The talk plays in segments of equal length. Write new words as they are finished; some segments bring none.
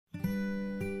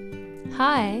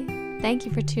Hi, thank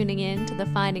you for tuning in to the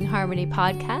Finding Harmony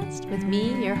podcast with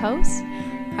me, your host,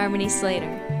 Harmony Slater.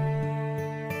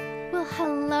 Well,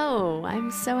 hello.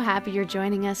 I'm so happy you're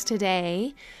joining us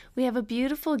today. We have a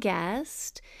beautiful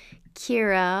guest,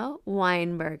 Kyra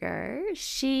Weinberger.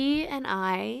 She and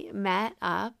I met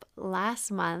up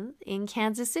last month in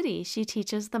Kansas City. She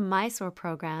teaches the Mysore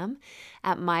program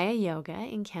at Maya Yoga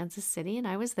in Kansas City, and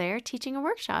I was there teaching a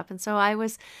workshop. And so I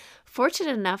was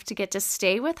fortunate enough to get to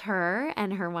stay with her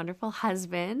and her wonderful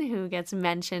husband, who gets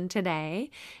mentioned today,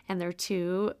 and their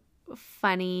two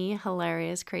funny,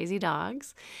 hilarious, crazy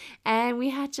dogs. And we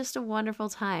had just a wonderful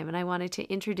time. And I wanted to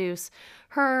introduce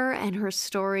her and her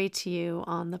story to you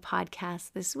on the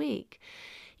podcast this week.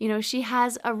 You know, she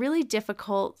has a really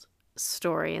difficult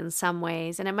story in some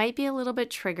ways, and it might be a little bit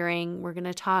triggering. We're going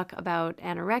to talk about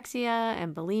anorexia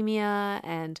and bulimia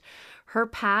and her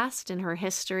past and her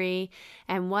history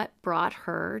and what brought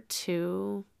her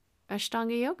to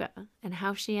Ashtanga yoga and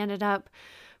how she ended up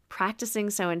practicing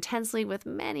so intensely with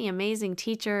many amazing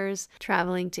teachers,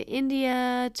 traveling to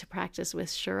India to practice with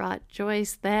Sharat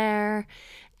Joyce there,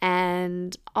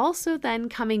 and also then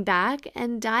coming back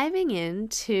and diving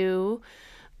into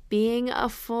being a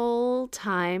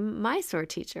full-time Mysore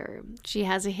teacher. She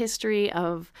has a history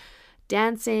of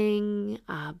dancing,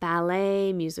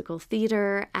 ballet, musical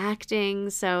theater, acting.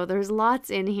 So there's lots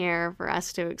in here for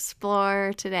us to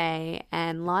explore today,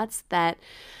 and lots that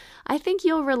I think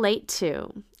you'll relate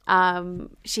to.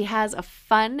 She has a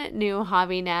fun new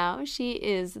hobby now. She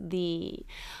is the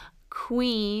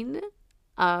queen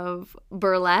of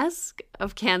Burlesque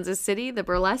of Kansas City, the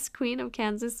Burlesque queen of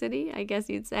Kansas City, I guess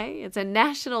you'd say. It's a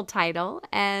national title,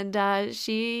 and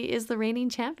she is the reigning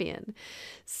champion.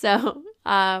 So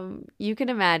you can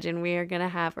imagine we are going to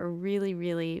have a really,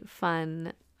 really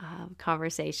fun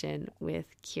conversation with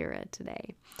Kyra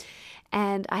today.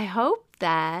 And I hope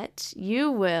that you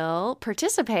will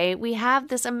participate. We have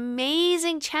this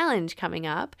amazing challenge coming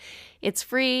up. It's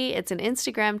free. It's an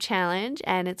Instagram challenge,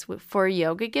 and it's for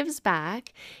Yoga Gives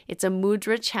Back. It's a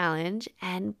mudra challenge,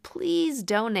 and please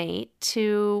donate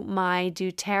to my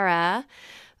doTERRA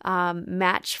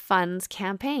match funds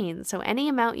campaign. So any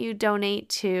amount you donate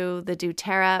to the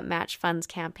doTERRA match funds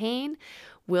campaign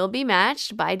will be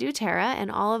matched by doTERRA, and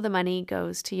all of the money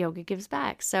goes to Yoga Gives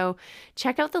Back. So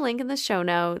check out the link in the show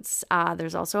notes.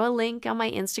 There's also a link on my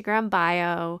Instagram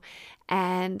bio,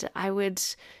 and I would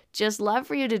just love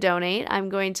for you to donate. I'm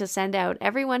going to send out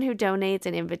everyone who donates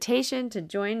an invitation to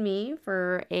join me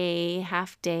for a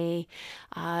half-day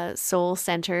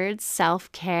soul-centered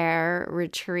self-care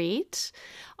retreat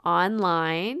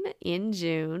online in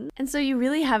June. And so you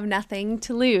really have nothing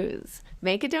to lose.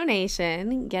 Make a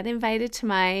donation, get invited to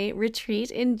my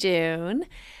retreat in June,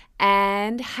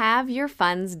 and have your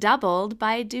funds doubled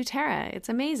by doTERRA. It's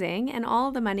amazing. And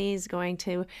all the money is going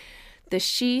to the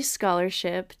She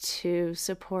Scholarship to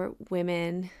support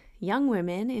women, young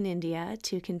women in India,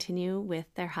 to continue with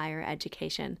their higher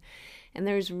education. And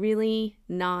there's really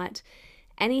not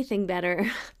anything better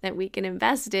that we can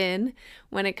invest in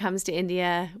when it comes to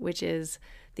India, which is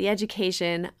the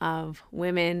education of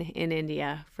women in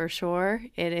India. For sure,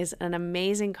 it is an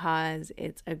amazing cause.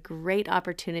 It's a great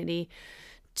opportunity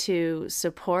to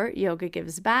support Yoga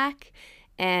Gives Back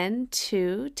and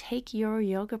to take your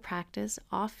yoga practice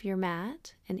off your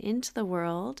mat and into the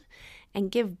world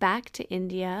and give back to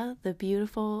India, the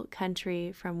beautiful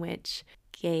country from which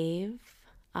gave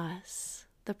us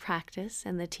the practice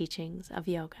and the teachings of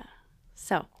yoga.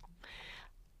 So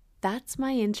that's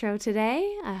my intro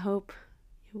today. I hope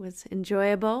it was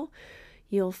enjoyable.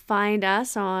 You'll find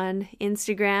us on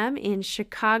Instagram in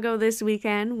Chicago this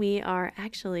weekend. We are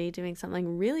actually doing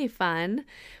something really fun.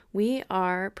 We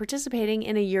are participating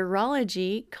in a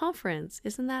urology conference.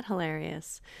 Isn't that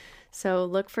hilarious? So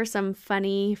look for some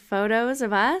funny photos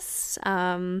of us.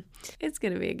 It's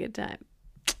going to be a good time.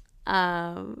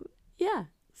 Yeah.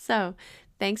 So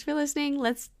thanks for listening.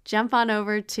 Let's jump on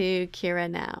over to Kyra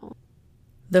now.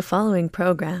 The following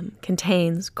program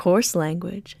contains coarse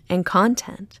language and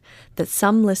content that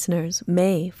some listeners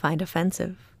may find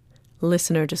offensive.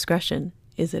 Listener discretion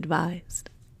is advised.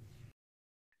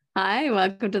 Hi,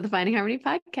 welcome to the Finding Harmony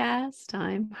podcast.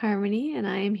 I'm Harmony, and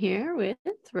I am here with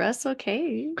Russell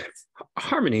Cage.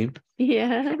 Harmony?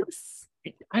 Yes.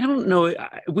 I don't know.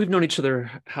 We've known each other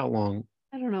how long?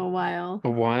 I don't know, a while. A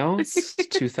while? It's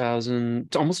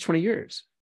 2000, almost 20 years.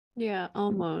 Yeah,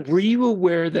 almost. Were you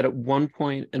aware that at one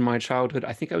point in my childhood,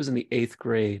 I think I was in the 8th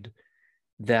grade,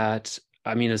 that,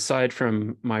 I mean, aside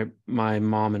from my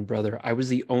mom and brother, I was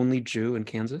the only Jew in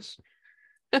Kansas?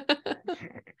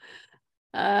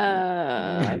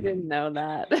 I didn't know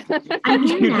that. I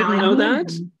do You now. didn't know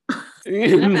that?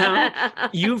 Now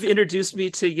you've introduced me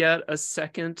to yet a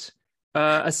second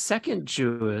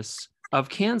Jewess of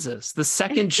Kansas, the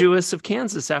second Jewess of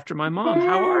Kansas after my mom.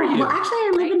 How are you? Well, actually,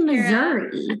 I live in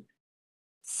Missouri.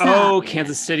 So,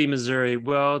 Kansas City, Missouri.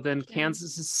 Well, then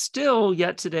Kansas is still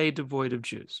yet today devoid of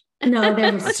Jews. No,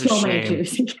 there's so many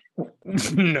Jews.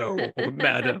 No,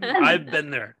 madam. I've been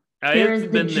there.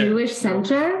 There's the Jewish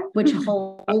Center, which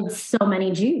holds so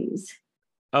many Jews.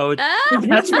 Oh,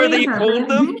 that's where they hold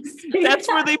them? That's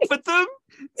where they put them?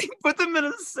 They put them in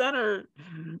a center.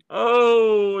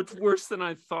 Oh, it's worse than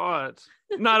I thought.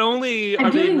 Not only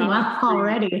are they not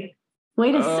already.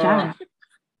 Way to start.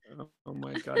 Oh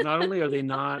my God! Not only are they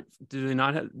not, do they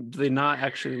not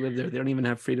actually live there? They don't even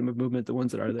have freedom of movement. The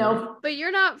ones that are there. No, but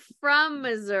you're not from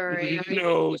Missouri.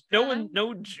 No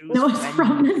Jews. No one's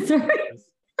from Missouri.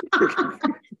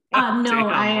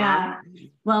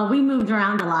 Well, we moved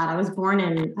around a lot. I was born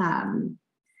in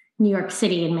New York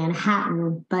City in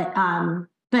Manhattan, but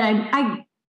I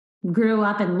grew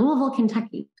up in Louisville,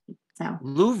 Kentucky. So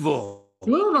Louisville,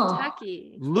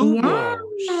 Kentucky.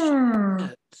 Yeah.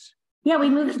 Yeah,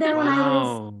 we moved there when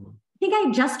I think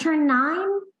I just turned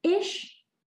 9-ish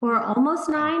or almost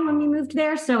 9 when we moved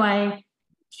there. So I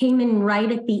came in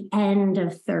right at the end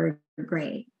of 3rd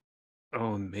grade.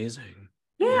 Oh, amazing.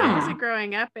 Yeah. How's it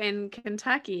growing up in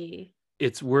Kentucky?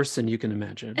 It's worse than you can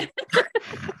imagine.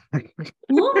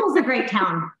 Louisville's a great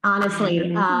town, honestly.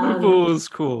 Louisville is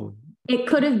cool. It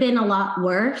could have been a lot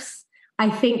worse.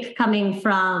 I think coming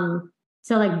from,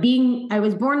 I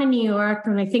was born in New York,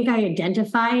 and I think I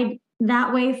identified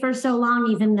that way for so long,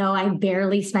 even though I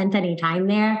barely spent any time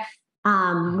there.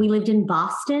 We lived in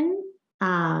Boston,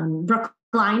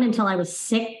 Brookline until I was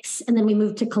 6, and then we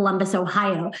moved to Columbus,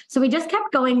 Ohio. So we just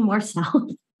kept going more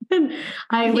south.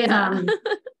 I was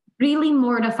really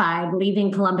mortified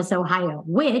leaving Columbus, Ohio,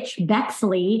 which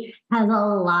Bexley has a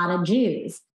lot of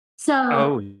Jews.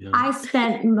 So I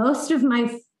spent most of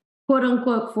my quote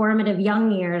unquote formative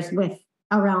young years with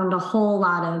around a whole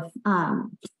lot of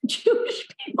Jewish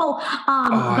people.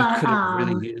 I could have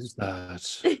really used that.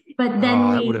 But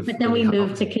then we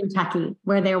moved to Kentucky,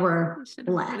 where there were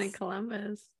less. In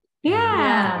Columbus.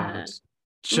 Yeah.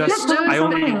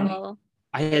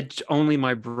 I had only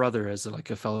my brother as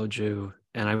a fellow Jew,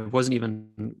 and I wasn't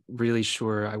even really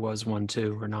sure I was one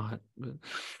too or not. But,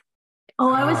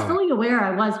 I was fully aware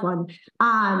I was one.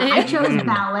 I chose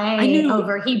ballet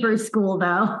over Hebrew school,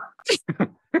 though.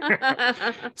 My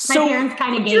parents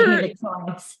kind of gave me the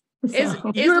choice. So. Is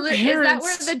that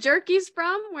where the jerky's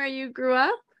from, where you grew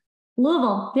up?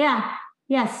 Louisville, yeah.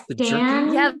 Yes,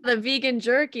 Dan. Yeah, the vegan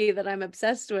jerky that I'm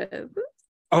obsessed with.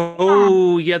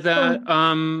 Oh, yeah, that,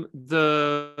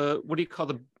 the, what do you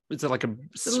call is it like a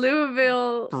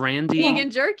Louisville brandy? Vegan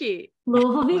jerky.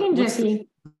 Louisville vegan jerky.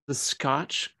 The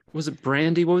Scotch? Was it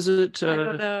brandy? What was it? I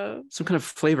don't know. Some kind of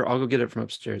flavor. I'll go get it from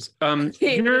upstairs.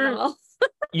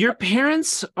 Your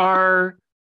parents are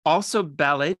also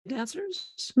ballet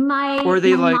dancers? My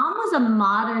mom was a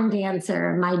modern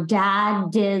dancer. My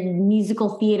dad did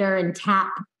musical theater and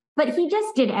tap, but he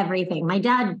just did everything. My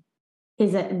dad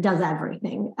does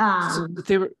everything. So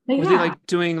were they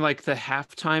doing the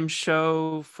halftime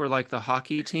show for the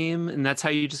hockey team, and that's how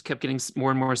you just kept getting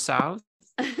more and more south?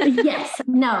 Yes.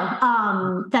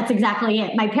 No, that's exactly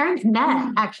it. My parents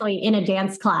met actually in a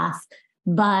dance class,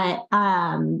 but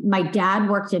my dad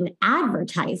worked in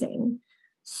advertising.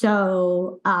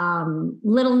 So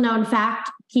little known fact,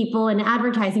 people in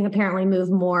advertising apparently move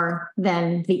more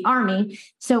than the army.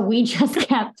 So we just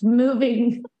kept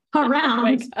moving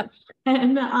around.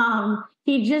 And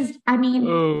he just,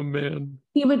 oh man,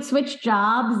 he would switch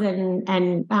jobs and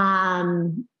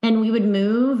we would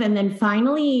move. And then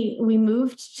finally we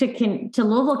moved to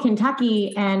Louisville,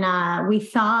 Kentucky. And we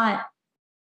thought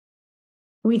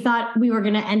we were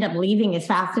going to end up leaving as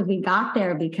fast as we got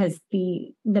there, because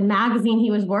the magazine he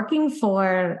was working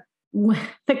for,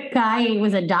 the guy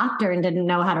was a doctor and didn't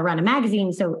know how to run a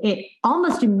magazine. So it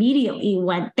almost immediately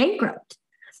went bankrupt.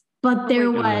 But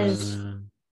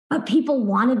but people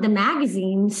wanted the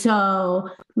magazine. So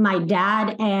my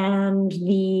dad and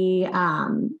the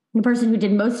person who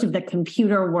did most of the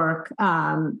computer work,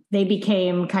 they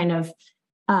became kind of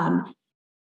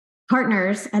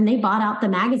partners, and they bought out the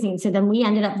magazine. So then we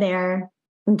ended up there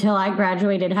until I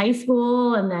graduated high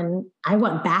school. And then I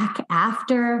went back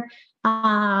after.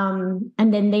 And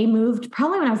then they moved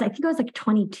probably when I was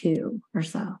 22 or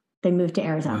so. They moved to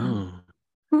Arizona.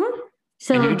 Oh. Mm-hmm.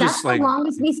 So that's the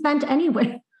longest we spent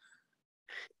anywhere.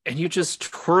 And you just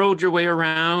twirled your way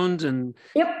around and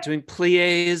doing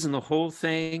pliés and the whole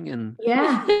thing. And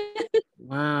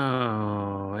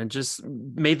wow. And just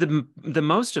made the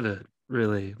most of it,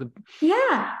 really.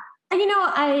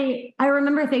 I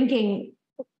remember thinking,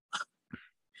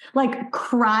 like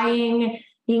crying,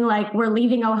 being like, we're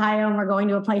leaving Ohio and we're going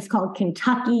to a place called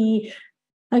Kentucky,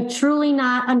 like truly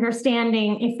not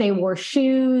understanding if they wore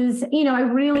shoes. I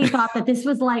really thought that this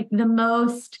was like the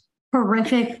most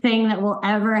horrific thing that will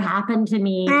ever happen to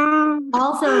me.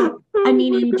 Also,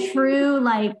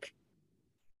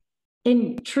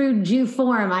 in true Jew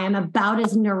form, I am about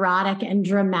as neurotic and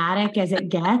dramatic as it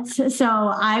gets. So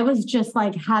I was just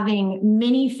like having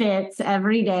mini fits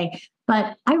every day.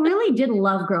 But I really did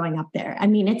love growing up there. I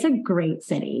mean, it's a great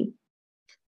city.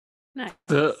 Nice.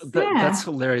 That's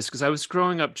hilarious, because I was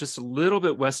growing up just a little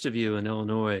bit west of you in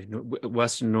Illinois,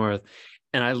 west and north,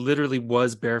 and I literally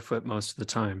was barefoot most of the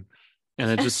time. And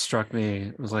it just struck me.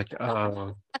 It was like,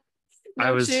 oh,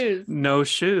 no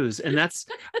shoes. And that's,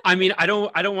 I mean, I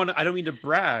don't mean to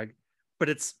brag, but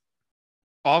it's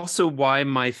also why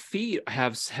my feet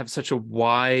have such a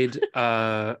wide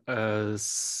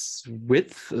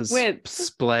width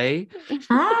splay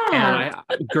and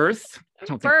girth.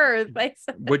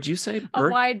 Would you say birth? A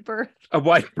wide berth. A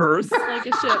wide berth, like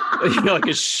a ship. Like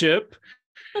a ship.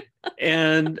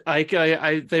 And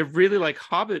they're really like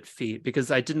hobbit feet,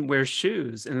 because I didn't wear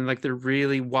shoes, and like they're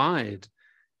really wide.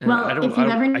 And I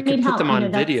could put them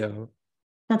on video.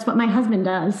 That's what my husband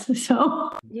does.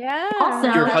 So yeah.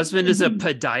 Also, your husband is a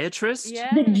podiatrist?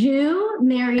 Yeah. The Jew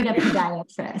married a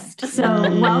podiatrist. So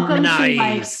welcome to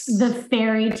like the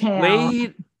fairy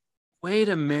tale. Way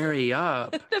to marry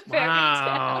up.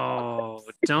 Wow.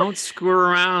 Don't screw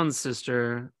around,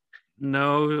 sister.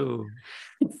 No.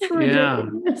 It's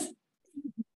ridiculous.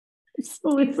 It's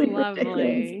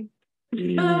lovely.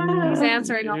 He's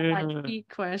answering all my key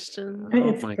questions.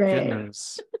 Oh my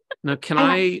goodness. Now, can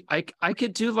I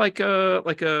could do like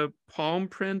a palm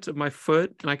print of my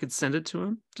foot, and I could send it to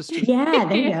him. Yeah,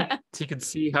 there you go. So you can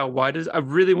see how wide it is. I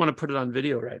really want to put it on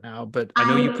video right now, but I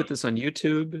know you put this on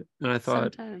YouTube, and I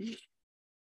thought. Sometimes.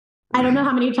 I don't know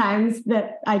how many times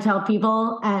that I tell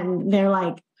people, and they're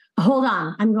like, hold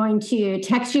on, I'm going to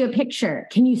text you a picture.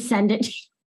 Can you send it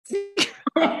to me?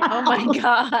 Oh my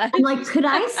God. I'm like, could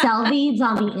I sell these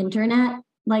on the internet?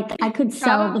 Like I could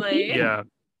sell the Yeah.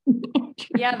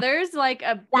 Yeah, there's like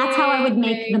that's how I would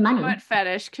make the money. Foot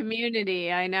fetish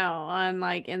community, I know, on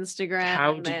like Instagram.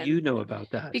 How do you know about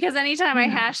that? Because anytime I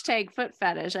hashtag foot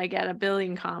fetish, I get a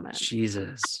billion comments.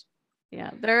 Jesus.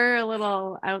 Yeah, they're a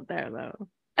little out there though.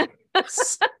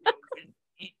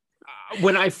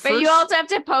 But you also have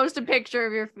to post a picture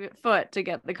of your foot to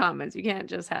get the comments. You can't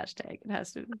just hashtag. It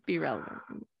has to be relevant.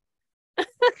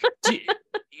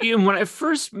 When I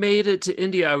first made it to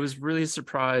India, I was really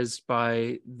surprised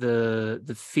by the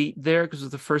feet there, because it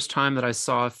was the first time that I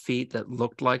saw feet that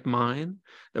looked like mine,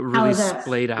 that were really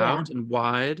splayed out and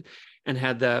wide, and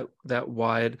had that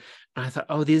wide. And I thought,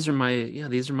 oh, these are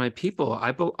my people.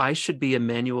 I should be a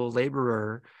manual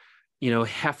laborer,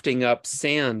 hefting up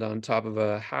sand on top of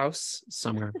a house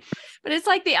somewhere. But it's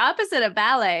like the opposite of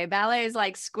ballet. Ballet is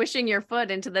like squishing your foot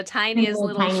into the tiniest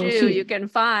little shoe you can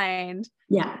find.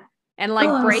 Yeah. And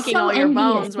like breaking all your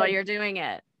bones while you're doing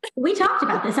it. We talked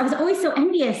about this. I was always so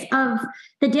envious of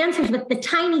the dancers with the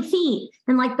tiny feet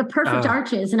and like the perfect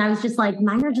arches. And I was just like,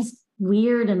 mine are just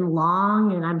weird and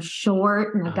long, and I'm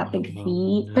short and I've got big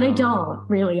feet, but I don't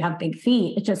really have big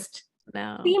feet. It just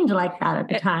seemed like that at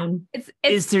the time.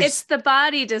 It's the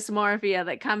body dysmorphia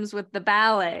that comes with the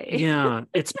ballet. Yeah,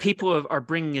 it's people are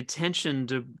bringing attention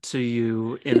to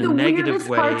you in a negative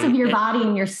way. Parts of your body,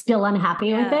 and you're still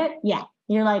unhappy with it. Yeah,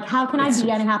 you're like, how can I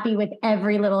be unhappy with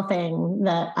every little thing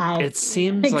that I? It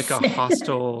seems like a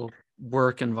hostile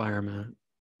work environment.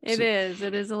 It is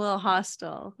a little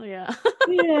hostile. Yeah.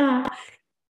 Yeah.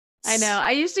 I know.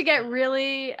 I used to get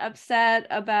really upset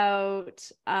about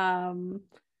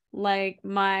like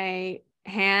my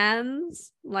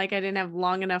hands, like I didn't have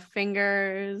long enough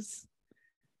fingers.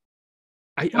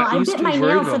 I bit my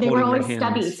nails, so they were always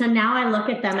stubby. So now I look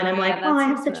at them and I'm like, oh, I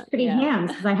have such pretty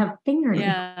hands because I have fingernails.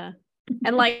 Yeah.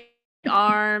 And like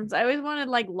arms. I always wanted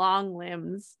like long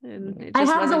limbs. And it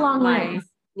just I have the long limbs.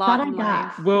 Long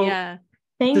life. Well, yeah.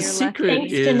 The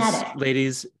secret is,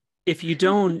 ladies, if you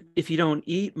don't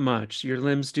eat much, your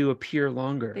limbs do appear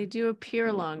longer. They do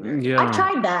appear longer. Yeah. I've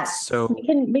tried that. So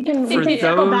we can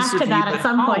circle back to that at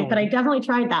some point, but I definitely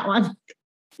tried that one.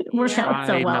 It worked out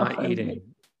so well. Not eating.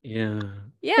 Yeah.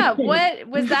 Yeah. What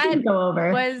was that? Go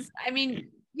over.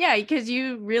 Yeah, because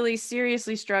you really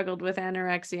seriously struggled with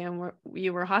anorexia and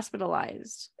you were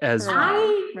hospitalized.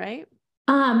 Right?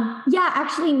 Yeah,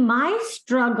 actually my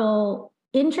struggle,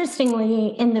 interestingly,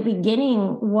 in the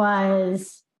beginning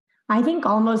was, I think,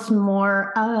 almost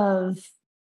more of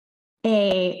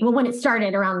when it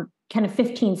started around kind of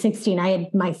 15, 16, I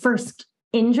had my first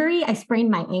injury. I sprained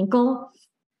my ankle.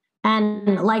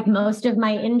 And like most of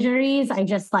my injuries, I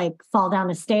just like fall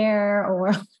down a stair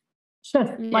or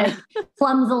just like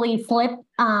clumsily slip.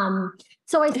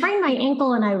 So I sprained my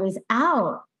ankle and I was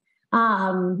out.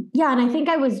 And I think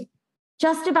I was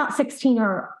just about 16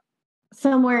 or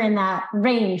somewhere in that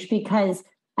range because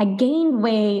I gained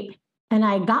weight and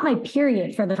I got my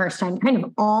period for the first time, kind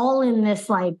of all in this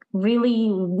like really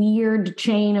weird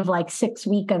chain of like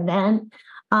 6-week event.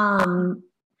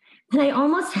 And I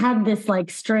almost had this like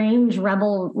strange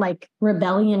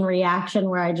rebellion reaction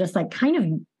where I just like kind of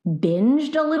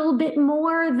binged a little bit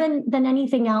more than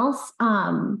anything else.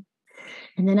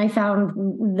 And then I found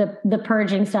the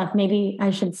purging stuff. Maybe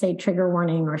I should say trigger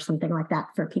warning or something like that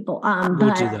for people.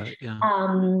 We'll do that, yeah.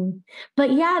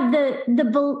 But yeah,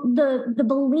 the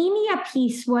bulimia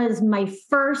piece was my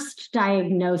first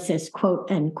diagnosis,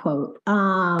 quote unquote.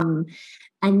 And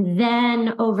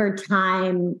then over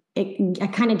time, I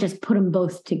kind of just put them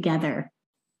both together.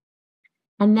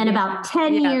 And then about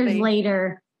 10 years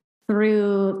later,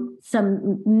 through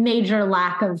some major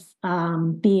lack of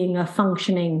being a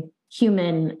functioning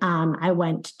human, I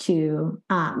went to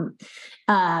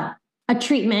a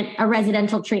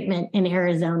residential treatment in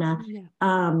Arizona,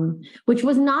 which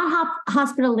was not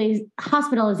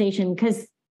hospitalization. Because,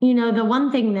 the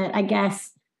one thing that I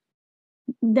guess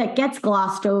that gets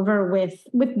glossed over with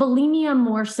bulimia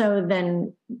more so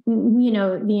than, the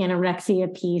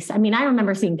anorexia piece. I mean, I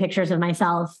remember seeing pictures of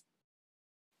myself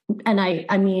and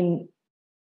I mean,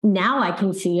 now I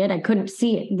can see it. I couldn't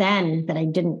see it then that I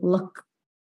didn't look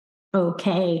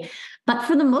okay. But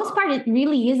for the most part, it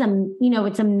really is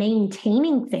it's a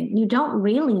maintaining thing. You don't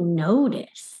really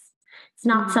notice. It's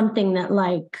not something that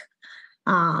like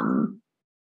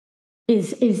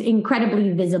is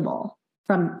incredibly visible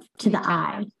to the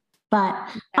eye. But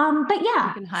yeah.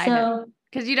 You can hide it.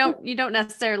 Because you don't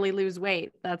necessarily lose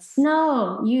weight. That's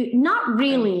not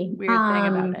really. Weird thing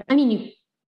about it. I mean,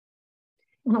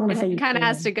 I don't want to say it kind of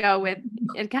has to go with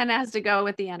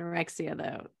the anorexia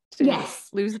though. To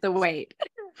lose the weight.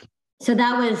 So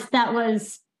that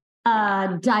was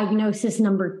diagnosis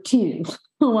number 2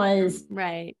 was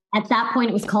right. At that point,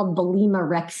 it was called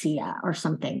bulimorexia or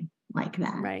something like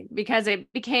that. Right. Because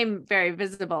it became very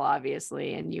visible,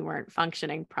 obviously, and you weren't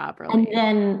functioning properly.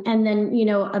 And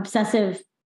then, obsessive,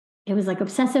 it was like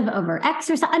obsessive over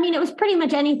exercise. I mean, it was pretty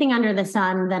much anything under the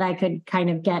sun that I could kind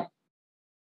of get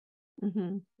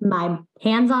my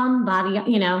hands on body,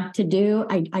 to do.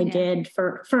 I did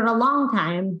for a long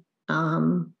time.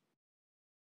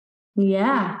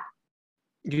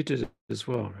 You did it as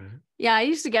well, right? Yeah. I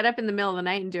used to get up in the middle of the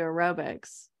night and do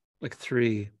aerobics. Like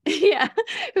 3. Yeah.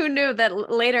 Who knew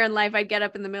that later in life I'd get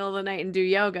up in the middle of the night and do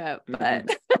yoga,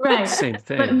 but right. Same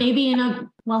thing. But maybe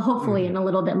hopefully in a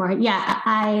little bit more.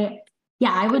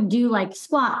 I would do like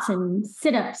squats and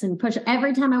sit-ups and push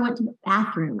every time I went to the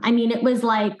bathroom. I mean, it was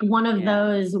like one of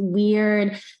those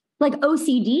weird, like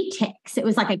OCD tics. It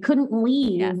was like I couldn't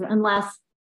leave unless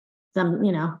some,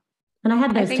 and I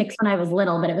had those tics when I was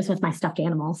little, but it was with my stuffed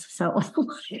animals. So it was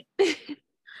like, I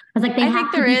was like, I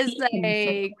think there is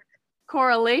a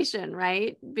correlation,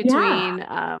 right? Between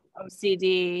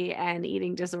OCD and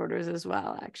eating disorders as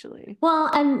well, actually. Well,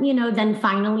 and, then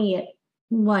finally at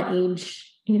what age,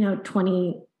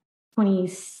 20,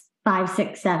 25,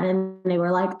 6, 7, they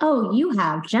were like, oh, you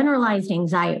have generalized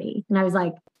anxiety. And I was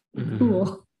like,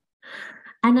 cool.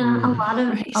 And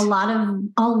a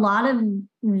lot of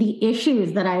the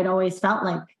issues that I'd always felt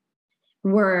like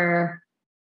were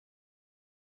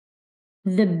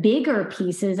the bigger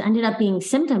pieces ended up being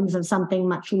symptoms of something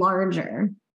much larger.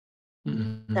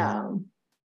 So,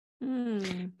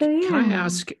 Can I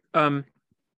ask,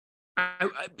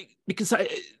 because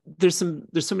there's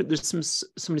so many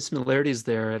similarities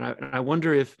there, and I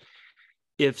wonder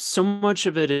if so much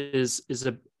of it is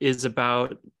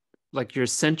about like your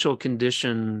essential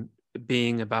condition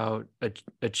being about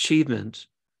achievement,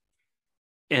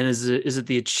 and is it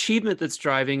the achievement that's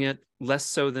driving it less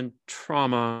so than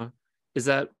trauma? Is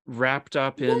that wrapped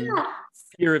up in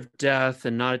fear of death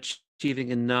and not achieving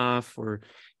enough, or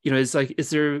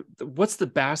what's the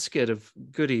basket of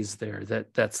goodies there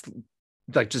that's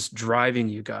like just driving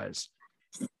you guys?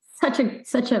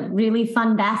 Such a really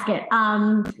fun basket.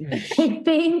 I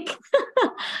think,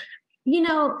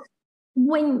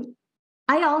 when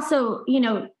I also,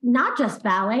 not just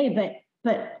ballet,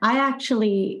 but I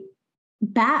actually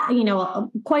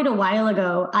quite a while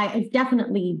ago, I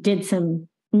definitely did some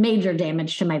major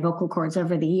damage to my vocal cords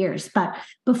over the years. But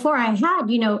before I had,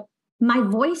 my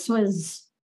voice was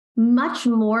much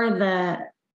more the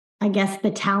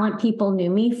talent people knew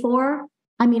me for.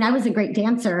 I mean, I was a great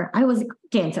dancer. I was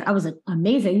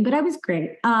amazing, but I was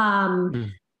great.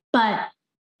 But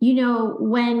you know,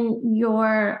 when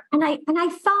you're,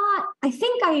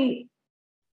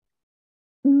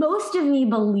 most of me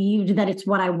believed that it's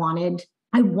what I wanted.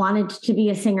 I wanted to be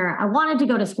a singer. I wanted to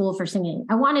go to school for singing.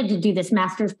 I wanted to do this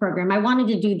master's program. I wanted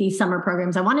to do these summer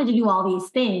programs. I wanted to do all these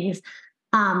things.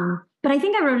 But I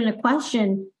think I wrote in a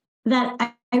question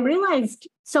that I realized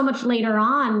so much later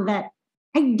on that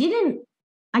I didn't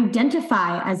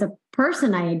identify as a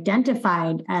person. I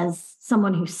identified as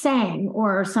someone who sang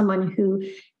or someone who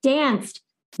danced.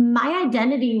 My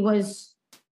identity was,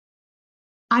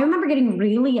 I remember getting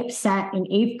really upset in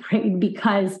 8th grade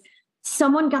because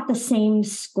someone got the same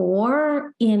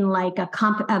score in like a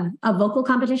vocal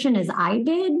competition as I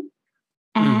did.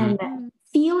 And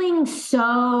feeling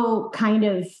so kind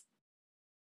of,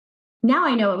 now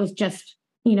I know it was just,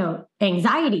 you know,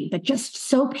 anxiety, but just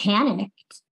so panicked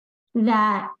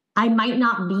that I might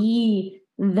not be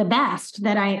the best,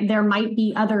 that there might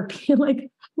be other people,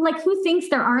 like who thinks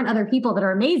there aren't other people that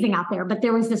are amazing out there? But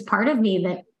there was this part of me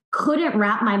that couldn't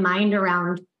wrap my mind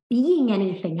around being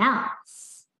anything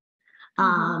else.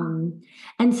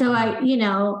 And so I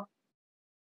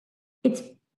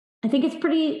think it's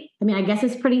pretty, I guess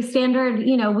it's pretty standard.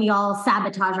 You know, we all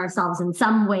sabotage ourselves in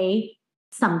some way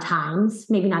sometimes,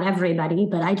 maybe not everybody,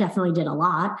 but I definitely did a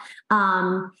lot.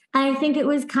 And I think it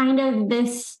was kind of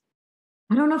this,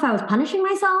 I don't know if I was punishing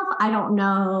myself. I don't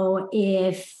know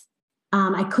if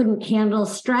I couldn't handle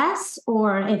stress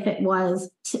or if it was,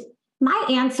 my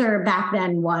answer back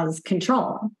then was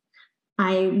control.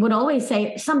 I would always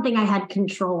say something I had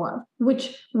control of,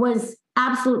 which was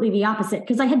absolutely the opposite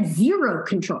because I had zero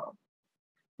control.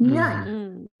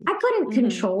 None. I couldn't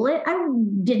control it. I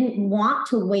didn't want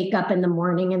to wake up in the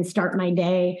morning and start my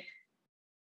day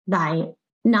by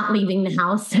not leaving the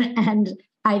house and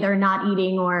either not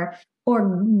eating or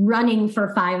running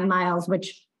for 5 miles,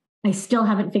 which I still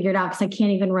haven't figured out because I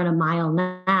can't even run a mile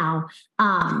now.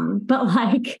 But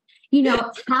like, you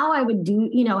know, how I would do,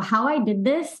 you know, how I did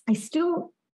this, I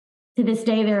still, to this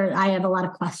day, I have a lot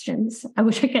of questions. I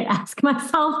wish I could ask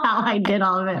myself how I did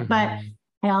all of it, but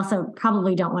I also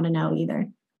probably don't want to know either.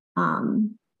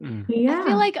 Yeah. I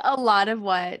feel like a lot of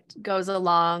what goes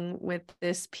along with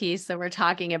this piece that we're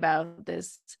talking about,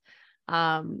 this,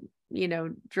 you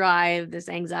know, drive, this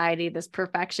anxiety, this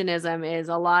perfectionism is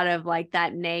a lot of like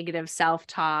that negative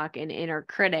self-talk and inner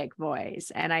critic voice.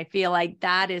 And I feel like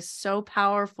that is so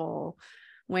powerful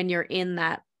when you're in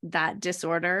that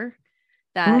disorder,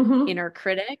 that inner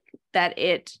critic, that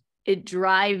it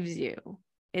drives you.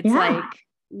 It's like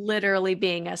literally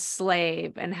being a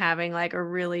slave and having like a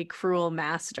really cruel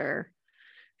master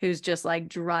who's just like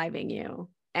driving you,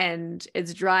 and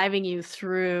it's driving you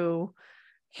through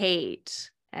hate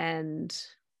and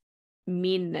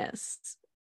meanness.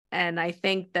 And I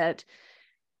think that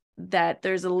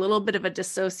there's a little bit of a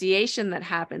dissociation that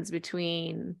happens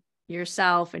between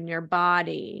yourself and your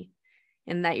body,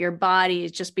 and that your body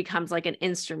just becomes like an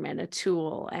instrument, a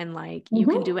tool, and like you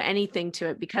can do anything to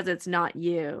it because it's not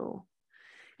you.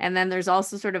 And then there's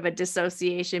also sort of a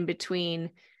dissociation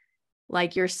between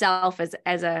like yourself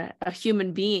as a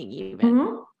human being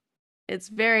even. It's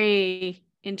very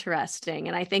interesting.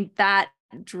 And I think that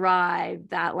drive,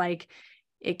 that like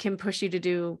it can push you to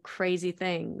do crazy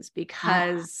things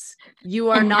because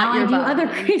you are not your body. Other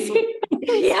crazy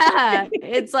yeah,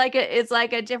 it's like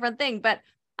a different thing. But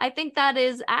I think that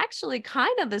is actually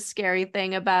kind of the scary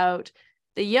thing about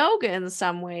the yoga in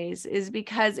some ways, is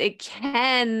because it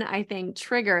can, I think,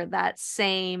 trigger that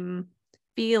same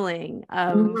feeling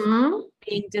of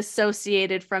being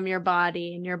dissociated from your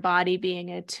body, and your body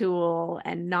being a tool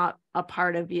and not a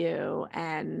part of you.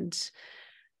 And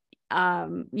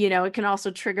you know, it can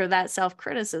also trigger that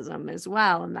self-criticism as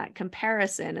well, and that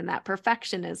comparison and that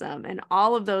perfectionism, and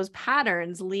all of those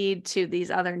patterns lead to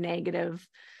these other negative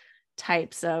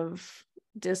types of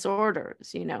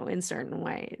disorders, you know, in certain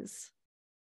ways.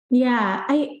 Yeah,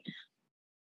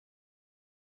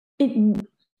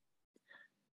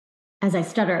 as I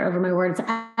stutter over my words,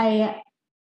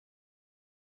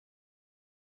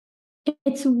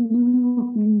 it's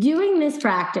doing this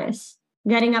practice,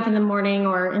 getting up in the morning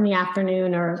or in the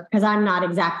afternoon, or because I'm not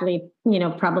exactly, you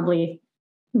know, probably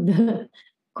the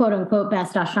quote unquote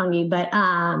best Ashtangi, but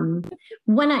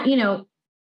when I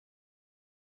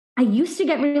used to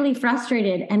get really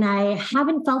frustrated, and I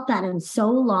haven't felt that in so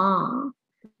long.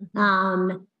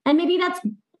 And maybe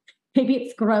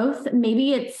it's growth.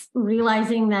 Maybe it's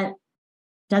realizing that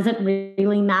doesn't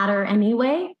really matter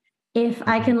anyway. If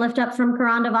I can lift up from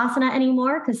Karandavasana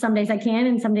anymore, because some days I can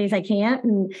and some days I can't.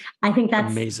 And I think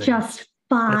that's just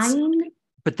fine.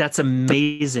 But that's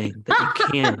amazing that you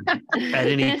can at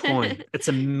any point. It's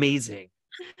amazing.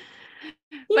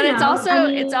 But it's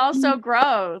also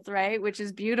growth, right? Which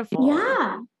is beautiful.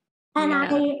 Yeah. And I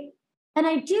do,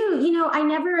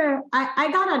 I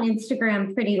got on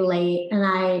Instagram pretty late, and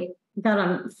I got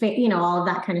on, all of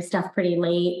that kind of stuff pretty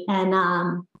late.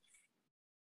 And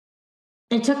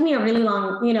it took me a really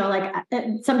long,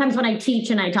 sometimes when I teach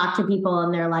and I talk to people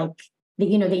and they're like,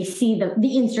 they see the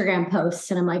Instagram posts,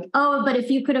 and I'm like, oh, but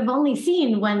if you could have only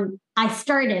seen when I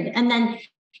started. And then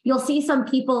you'll see some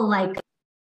people like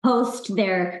post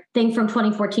their thing from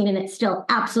 2014 and it's still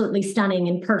absolutely stunning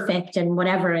and perfect and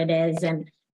whatever it is. And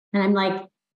I'm like,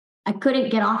 I couldn't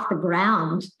get off the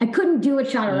ground. I couldn't do a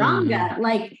chaturanga.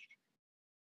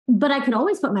 But I could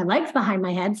always put my legs behind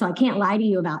my head. So I can't lie to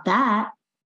you about that.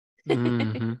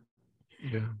 Mm-hmm.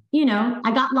 Yeah.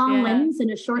 I got long limbs and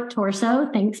a short torso.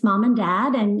 Thanks, Mom and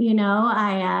Dad. And,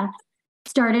 I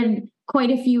started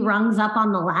quite a few rungs up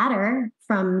on the ladder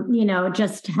from,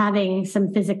 just having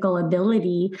some physical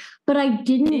ability. But I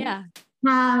didn't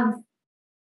have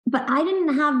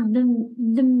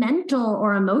the mental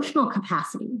or emotional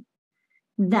capacity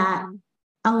that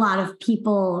a lot of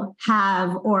people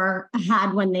have or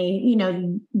had when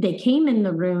they came in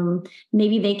the room.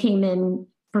 Maybe they came in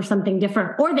for something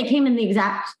different, or they came in the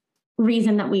exact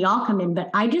reason that we all come in. But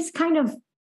I just kind of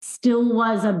still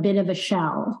was a bit of a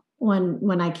shell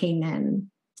when I came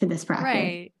in to this practice.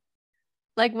 Right.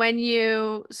 Like when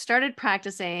you started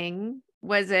practicing,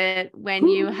 was it when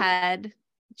you had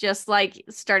just like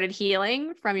started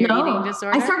healing from your eating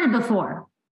disorder? I started before.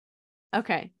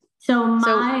 Okay. So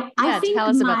I think tell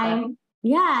us about that.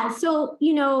 Yeah. So,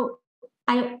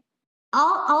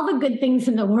 all the good things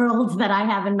in the world that I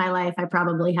have in my life, I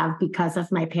probably have because of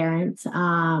my parents.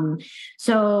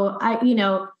 So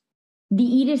the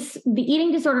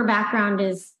eating disorder background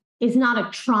is not a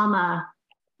trauma.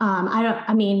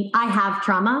 I have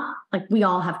trauma, like we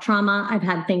all have trauma. I've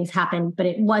had things happen, but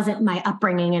it wasn't my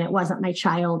upbringing and it wasn't my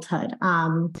childhood.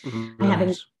 I have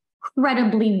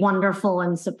incredibly wonderful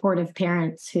and supportive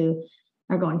parents who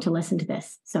are going to listen to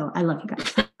this. So I love you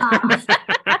guys.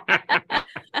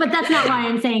 But that's not why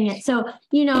I'm saying it. So,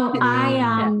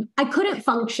 I couldn't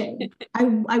function.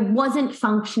 I wasn't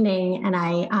functioning, and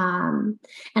I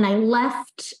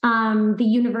left the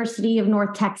University of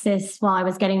North Texas while I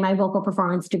was getting my vocal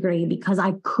performance degree because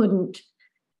I couldn't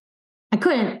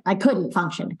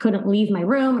function. I couldn't leave my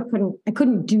room. I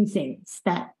couldn't do things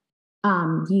that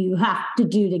you have to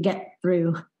do to get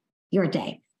through your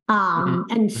day.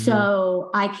 And so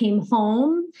I came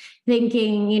home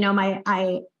thinking,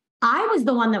 I was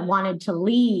the one that wanted to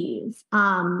leave.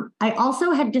 I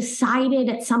also had decided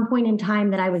at some point in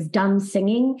time that I was done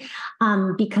singing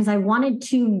because I wanted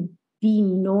to be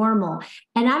normal.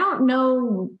 And I don't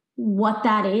know what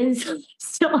that is.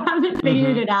 Still haven't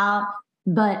figured it out.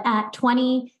 But at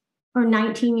 20 or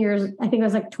 19 years, I think I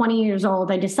was like 20 years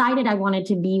old, I decided I wanted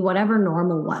to be whatever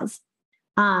normal was.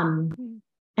 And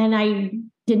I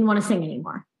didn't want to sing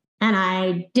anymore. And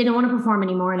I didn't want to perform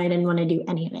anymore. And I didn't want to do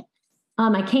any of it.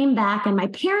 I came back and my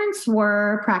parents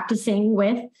were practicing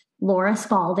with Laura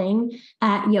Spalding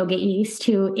at Yoga East,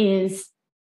 who is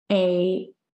I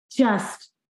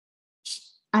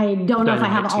don't know if I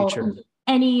have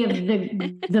any of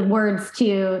the words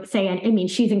to say. I mean,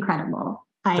 she's incredible.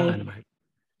 I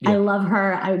love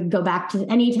her. I would go back to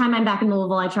anytime I'm back in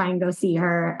Louisville, I try and go see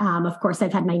her. Of course,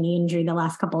 I've had my knee injury the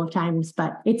last couple of times,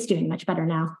 but it's doing much better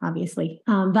now, obviously.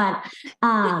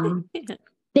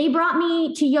 They brought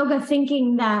me to yoga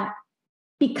thinking that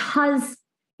because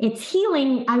it's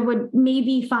healing, I would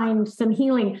maybe find some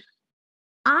healing.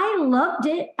 I loved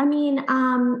it. I mean,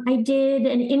 I did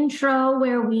an intro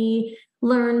where we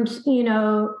learned,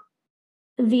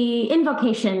 the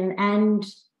invocation and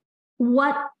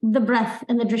what the breath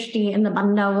and the drishti and the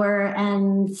bandha were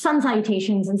and sun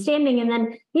salutations and standing. And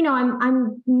then,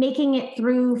 I'm making it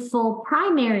through full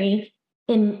primary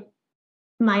in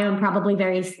my own probably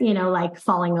very, like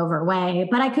falling over way,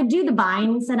 but I could do the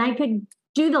binds and I could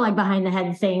do the like behind the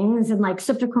head things and like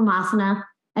Supta Krimasana,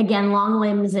 again, long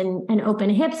limbs and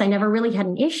open hips. I never really had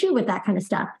an issue with that kind of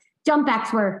stuff. Jump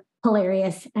backs were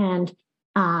hilarious and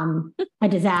a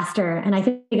disaster. And I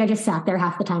think I just sat there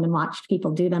half the time and watched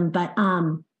people do them. But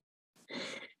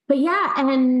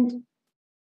yeah.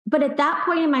 But at that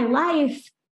point in my life,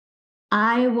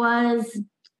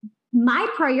 my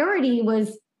priority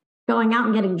was going out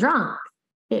and getting drunk.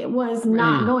 It was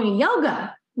not going to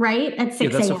yoga, right? At 6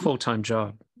 a.m. That's a full-time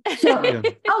job. So,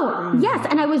 oh, yes.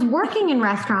 And I was working in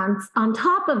restaurants on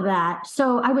top of that.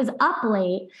 So I was up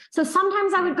late. So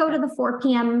sometimes I would go to the 4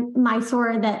 p.m.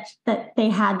 Mysore that they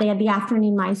had the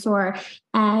afternoon Mysore.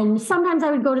 And sometimes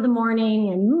I would go to the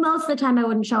morning, and most of the time I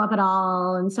wouldn't show up at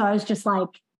all. And so I was like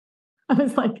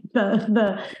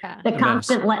the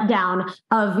constant letdown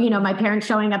of, my parents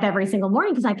showing up every single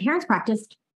morning, because my parents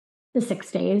practiced the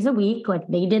 6 days a week. Like,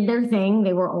 they did their thing.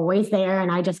 They were always there.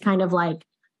 And I just kind of like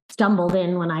stumbled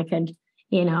in when I could,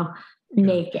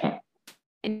 make it.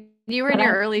 And you were in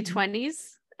your early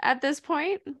 20s at this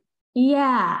point?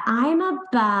 Yeah, I'm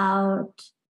about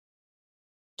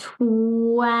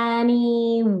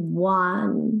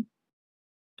 21,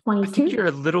 22. I think you're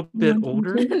a little bit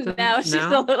older. Now she's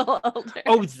a little older.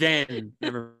 Oh, then.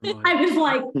 Never mind. I was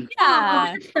like,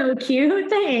 yeah, so cute.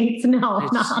 Thanks. No,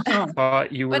 I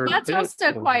thought you were. But that's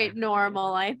also quite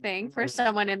normal, I think, for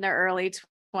someone in their early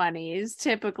 20s.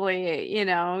 Typically,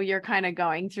 you're kind of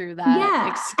going through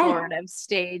that explorative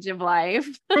stage of life.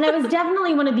 And I was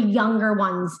definitely one of the younger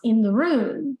ones in the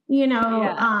room. They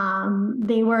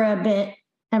were a bit.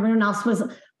 Everyone else was a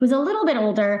little bit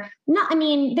older.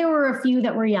 There were a few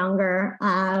that were younger.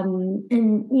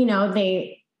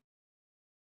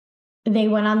 They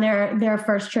went on their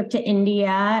first trip to India,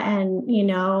 and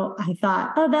I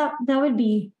thought, oh, that would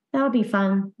be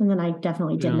fun. And then I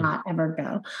definitely did not ever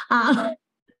go. And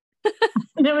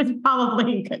it was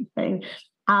probably a good thing.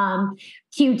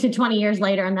 Cute to 20 years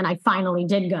later, and then I finally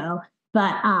did go.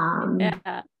 But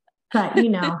yeah,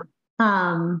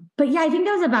 I think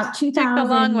that was about 2000. Took a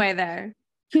long way there.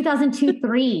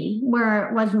 2002-3, where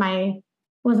it was when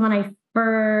I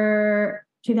first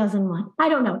 2001. I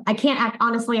don't know. I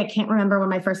can't remember when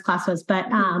my first class was, but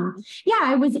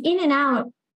I was in and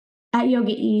out at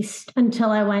Yoga East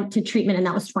until I went to treatment, and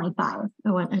that was 25.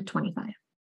 I went at 25.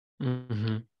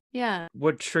 Mm-hmm. Yeah.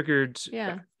 What triggered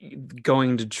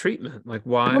going to treatment? Like,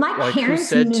 why? Well, my parents who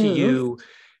said moved. To you,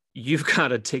 you've got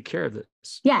to take care of this?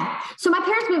 Yeah. So my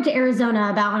parents moved to Arizona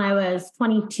about when I was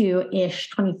 22-ish,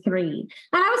 23.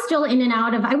 And I was still in and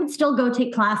out I would still go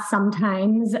take class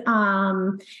sometimes.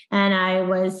 And I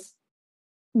was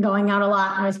going out a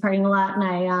lot, and I was partying a lot.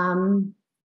 And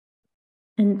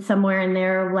and somewhere in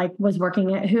there, was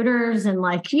working at Hooters, and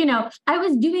I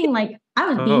was doing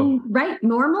being right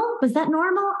normal. Was that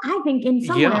normal? I think in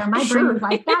somewhere my brain was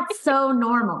like, that's so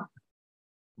normal.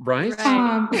 Right.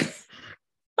 Oh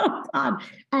God.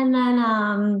 And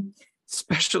then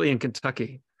especially in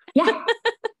Kentucky. Yeah.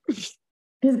 It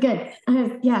was good.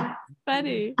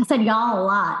 Funny. I said y'all a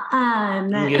lot.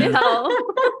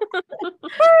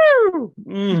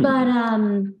 But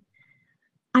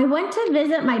I went to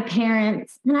visit my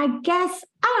parents, and I guess,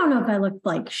 I don't know if I looked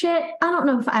like shit. I don't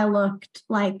know if I looked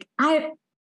like I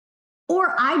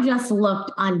just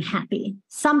looked unhappy.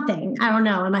 Something, I don't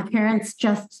know. And my parents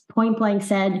just point blank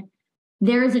said,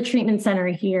 there is a treatment center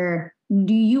here.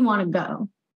 Do you want to go?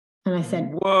 And I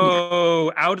said,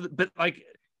 whoa, but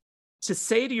to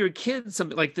say to your kids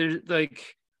something like, there's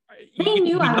like, they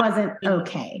knew I wasn't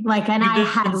okay. And I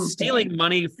hadn't stealing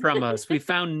money from us. We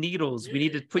found needles. We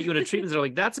need to put you in a treatment center.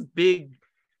 That's a big,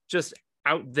 just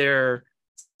out there.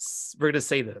 We're going to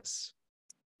say this.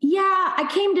 Yeah, I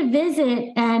came to visit,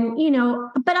 and,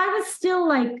 but I was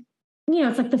still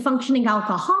it's like the functioning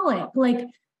alcoholic.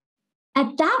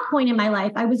 At that point in my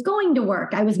life, I was going to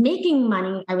work. I was making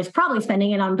money. I was probably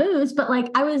spending it on booze, but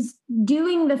I was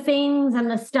doing the things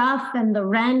and the stuff and the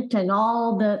rent and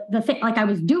all the thing. I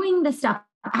was doing the stuff.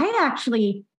 I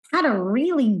actually had a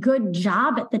really good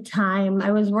job at the time.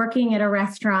 I was working at a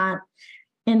restaurant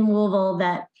in Louisville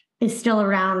that is still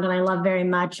around and I love very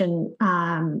much, and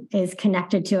is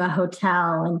connected to a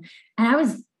hotel. And I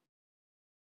was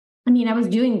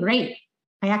doing great.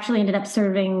 I actually ended up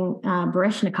serving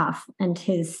Baryshnikov and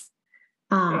his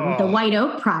the White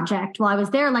Oak Project while I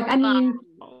was there.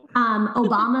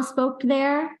 Obama spoke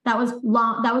there. That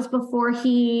was before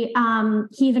he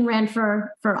even ran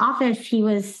for office. He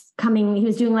was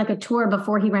doing a tour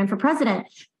before he ran for president.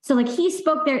 So he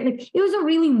spoke there. It was a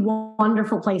really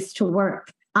wonderful place to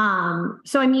work.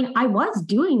 So I was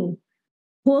doing,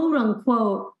 quote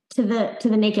unquote, to the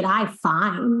naked eye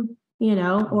fine,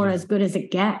 or as good as it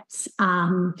gets.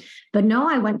 But no,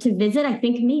 I went to visit. I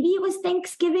think maybe it was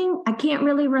Thanksgiving. I can't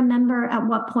really remember at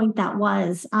what point that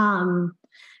was.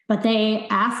 But they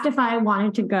asked if I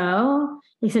wanted to go.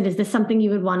 They said, is this something you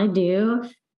would want to do?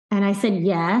 And I said,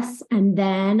 yes. And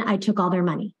then I took all their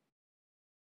money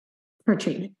for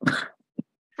treatment.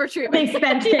 For treatment. They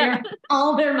spent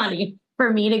all their money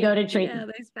for me to go to treatment. Yeah,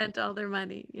 they spent all their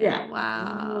money. Yeah.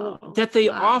 Wow. That they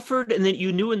offered, and then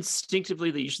you knew instinctively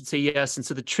that you should say yes. And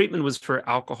so the treatment was for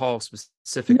alcohol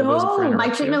specific. No, it wasn't for my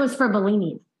treatment was for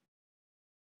bulimia.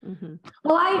 Mm-hmm.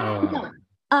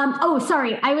 Oh,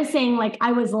 sorry. I was saying like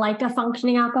I was like a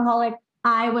functioning alcoholic.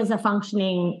 I had a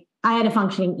functioning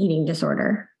eating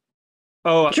disorder.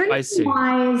 Oh, Drinking I see.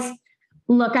 Wise,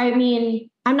 look, I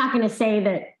mean, I'm not going to say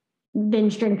that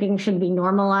binge drinking should be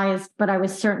normalized, but I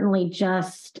was certainly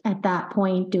just at that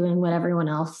point doing what everyone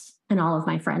else and all of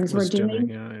my friends were doing.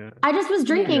 Yeah. I just was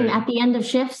drinking at the end of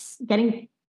shifts, getting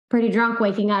pretty drunk,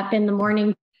 waking up in the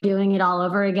morning, doing it all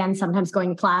over again, sometimes going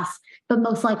to class, but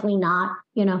most likely not,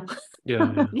 Yeah.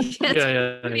 It's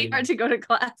pretty hard to go to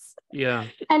class. Yeah.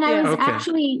 And I was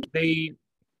actually, I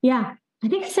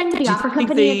think I sang with the opera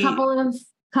company a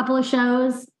couple of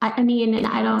shows. I mean, and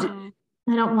I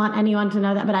don't want anyone to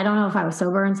know that, but I don't know if I was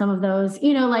sober in some of those,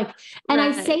 and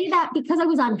I say that because I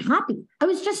was unhappy. I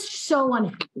was just so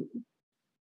unhappy.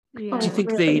 Yeah. Do you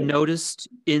think they noticed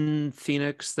in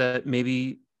Phoenix that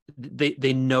maybe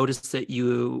they noticed that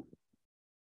you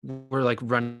were like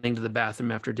running to the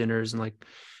bathroom after dinners, and like,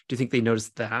 do you think they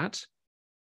noticed that?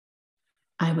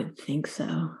 I would think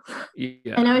so.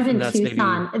 Yeah. And I was in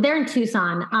Tucson. They're in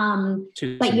Tucson.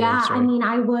 But yeah, I mean,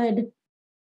 I would,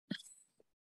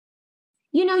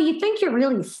 you think you're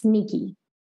really sneaky.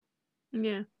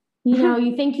 Yeah.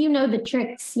 You think you know the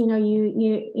tricks,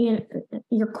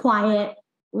 you're quiet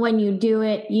when you do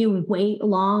it, you wait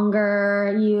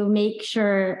longer, you make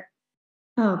sure.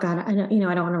 Oh God, I don't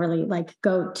want to really like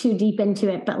go too deep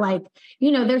into it, but like,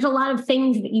 there's a lot of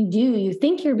things that you do. You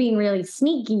think you're being really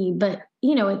sneaky, but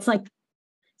it's like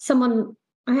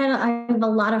I have a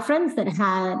lot of friends that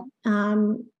had,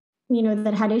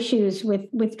 that had issues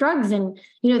with drugs, and,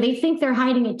 they think they're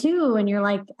hiding it too. And you're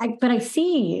like, but I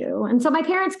see you. And so my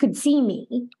parents could see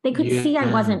me. They could see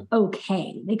I wasn't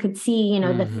okay. They could see,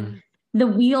 the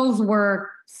wheels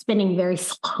were spinning very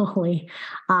slowly.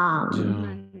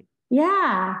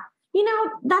 Yeah.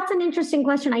 That's an interesting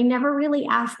question. I never really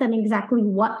asked them exactly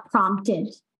what prompted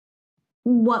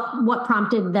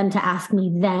them to ask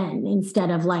me then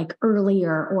instead of like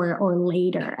earlier or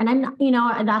later. And I'm,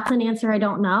 that's an answer I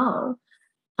don't know.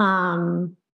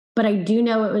 But I do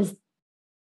know it was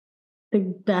the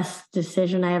best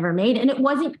decision I ever made. And it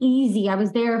wasn't easy. I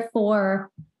was there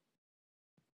for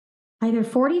either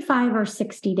 45 or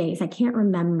 60 days. I can't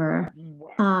remember.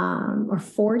 Or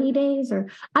 40 days, or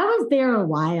I was there a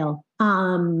while.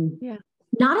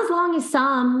 Not as long as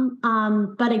some,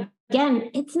 but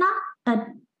again, it's not a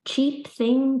cheap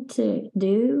thing to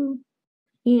do.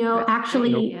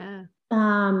 Actually,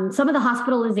 some of the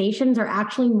hospitalizations are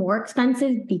actually more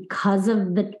expensive because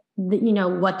of the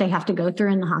what they have to go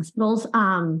through in the hospitals.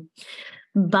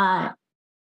 But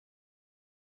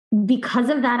because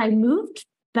of that, I moved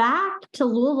back to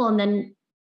Louisville and then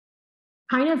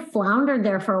kind of floundered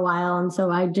there for a while. And so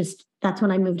that's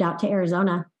when I moved out to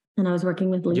Arizona, and I was working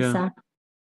with Lisa.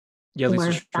 Yeah,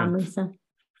 Lisa Shrimp. Lisa.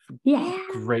 Yeah.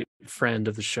 Great friend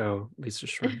of the show, Lisa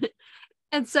Shrimp.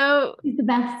 And so she's the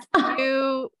best.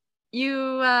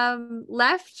 you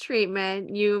left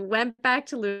treatment, you went back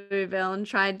to Louisville and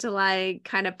tried to like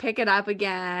kind of pick it up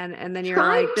again. And then you're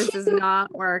like, this is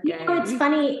not working. It's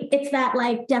funny. It's that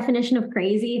like definition of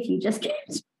crazy. If you just get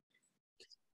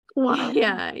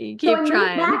you keep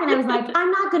trying. Back and I was like,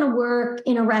 I'm not going to work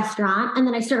in a restaurant. And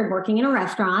then I started working in a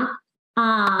restaurant.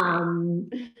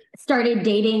 Started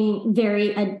dating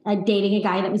dating a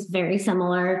guy that was very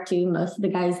similar to most of the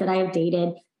guys that I have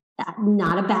dated.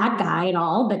 Not a bad guy at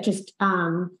all, but just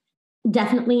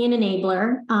definitely an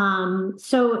enabler.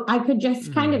 So I could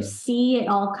just kind of see it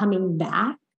all coming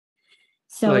back.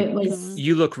 So like, it was.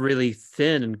 You look really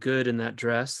thin and good in that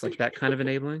dress, like that kind of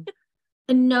enabling.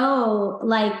 No,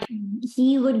 like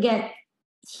he would get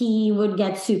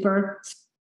super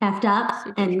effed up,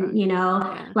 and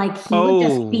like he would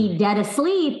just be dead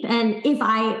asleep. And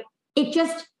it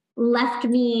just left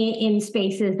me in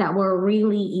spaces that were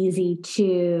really easy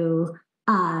to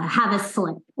have a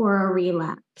slip or a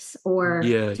relapse or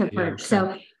to purge.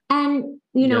 So, and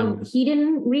he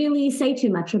didn't really say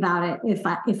too much about it.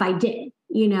 If I did,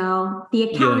 the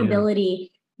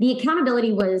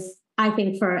accountability was, I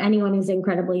think, for anyone who's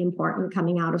incredibly important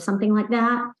coming out of something like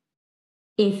that.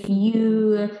 If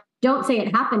you don't say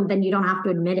it happened, then you don't have to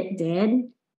admit it did.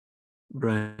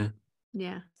 Right.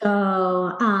 Yeah.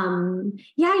 So, I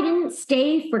didn't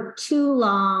stay for too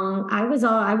long. I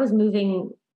was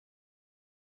moving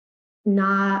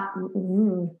not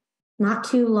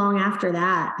too long after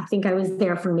that. I think I was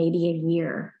there for maybe a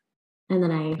year, and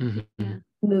then I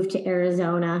moved to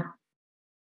Arizona.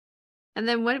 And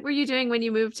then what were you doing when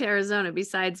you moved to Arizona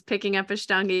besides picking up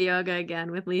Ashtanga yoga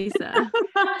again with Lisa?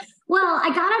 Well, I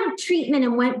got out of treatment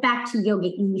and went back to Yoga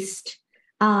East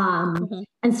and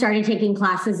started taking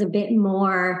classes a bit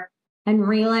more and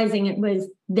realizing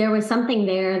there was something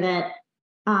there that,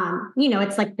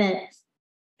 it's like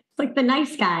the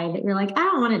nice guy that you're like, I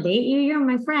don't want to date you. You're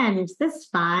my friend. This is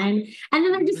fine. And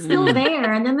then they're just still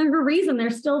there. And then there's a reason they're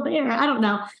still there. I don't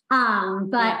know.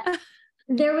 But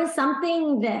there was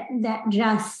something that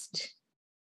just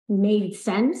made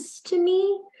sense to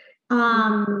me.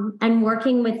 And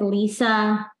working with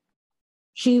Lisa,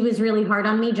 she was really hard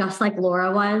on me, just like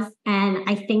Laura was. And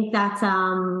I think that's,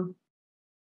 I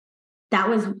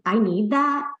need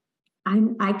that.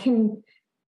 I've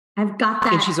got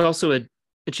that.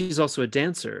 And she's also a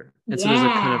dancer. And so there's a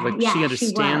kind of like, she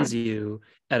understands you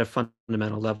at a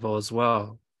fundamental level as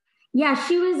well. Yeah,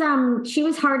 she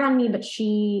was hard on me, but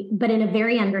in a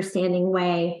very understanding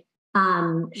way.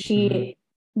 She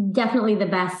definitely the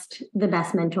best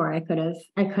mentor I could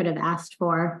have asked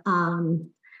for.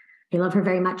 I love her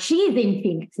very much. She is in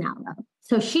Phoenix now, though.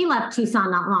 So she left Tucson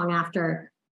not long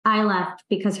after I left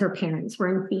because her parents were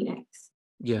in Phoenix.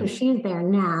 Yeah. So she's there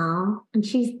now, and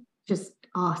she's just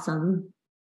awesome.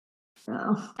 So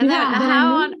and then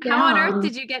how on earth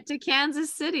did you get to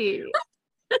Kansas City?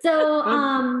 So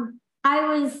I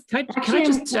was. Can I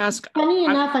just ask? Funny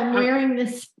enough, I'm wearing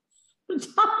this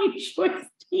Tommy Choice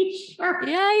t-shirt.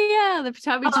 Yeah, the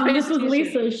Tommy Choice. This was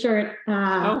Lisa's shirt.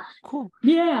 Cool.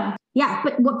 Yeah.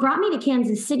 But what brought me to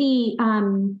Kansas City?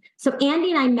 So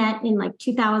Andy and I met in like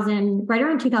 2000, right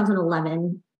around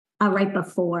 2011, right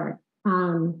before.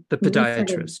 The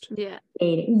podiatrist. Yeah.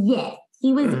 Yes,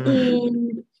 he was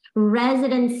in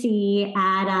residency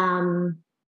at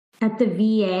the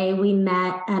VA. We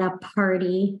met at a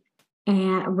party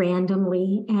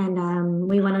randomly, and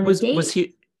we went on a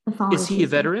date. Is he a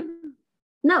veteran?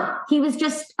 No, he was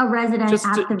just a resident.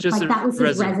 That was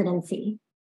his residency.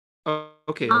 Oh,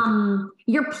 okay.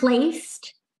 You're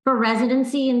placed for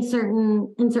residency in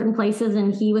certain places,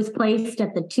 and he was placed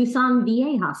at the Tucson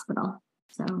VA hospital.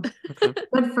 So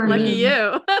good for Lucky me.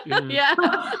 you. Yeah.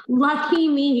 Lucky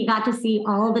me. He got to see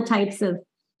all the types of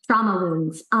trauma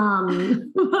wounds.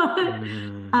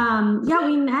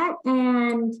 We met,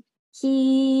 and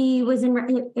he was he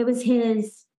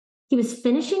was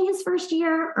finishing his first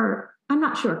year, or I'm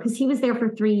not sure, because he was there for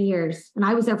 3 years and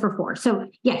I was there for 4. So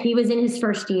yeah, he was in his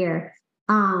first year.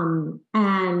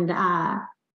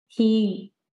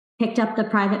 He picked up the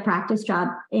private practice job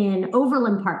in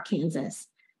Overland Park, Kansas.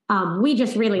 We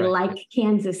just really like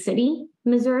Kansas City,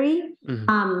 Missouri.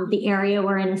 The area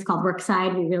we're in is called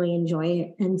Brookside. We really enjoy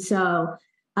it. And so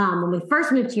when we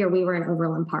first moved here, we were in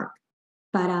Overland Park.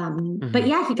 But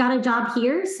yeah, he got a job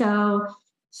here. So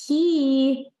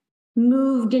he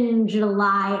moved in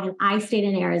July, and I stayed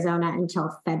in Arizona until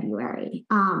February.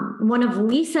 One of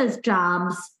Lisa's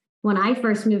jobs when I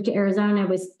first moved to Arizona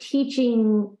was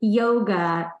teaching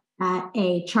yoga at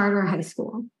a charter high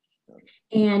school.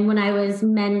 And when I was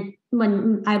menteeing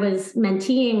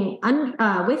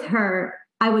with her,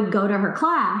 I would go to her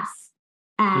class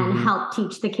and help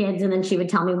teach the kids. And then she would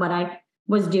tell me what I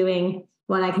was doing,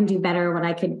 what I can do better,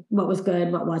 what was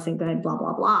good, what wasn't good, blah,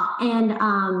 blah, blah.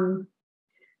 And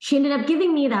she ended up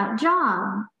giving me that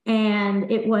job,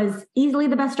 and it was easily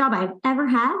the best job I've ever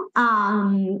had.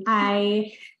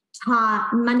 I taught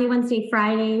Monday, Wednesday,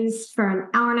 Fridays for an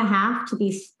hour and a half to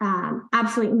these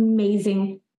absolutely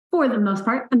amazing, for the most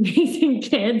part, amazing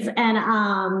kids. And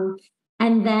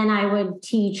then I would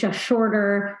teach a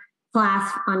shorter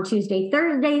class on Tuesday,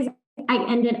 Thursdays. I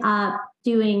ended up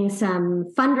doing some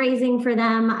fundraising for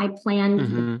them. I planned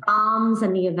the proms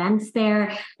and the events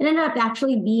there. It ended up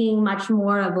actually being much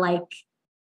more of like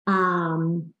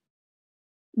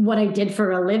what I did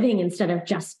for a living instead of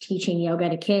just teaching yoga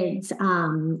to kids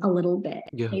a little bit.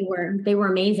 Yeah. They were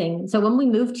amazing. So when we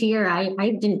moved here, I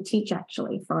didn't teach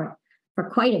actually for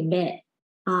quite a bit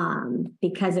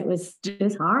because it was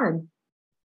hard.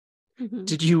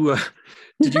 Did you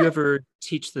ever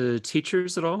teach the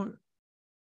teachers at all?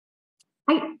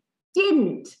 I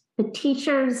didn't. The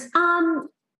teachers, it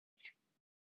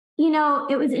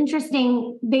was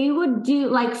interesting. They would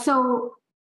do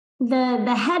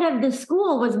the head of the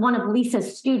school was one of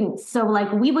Lisa's students. So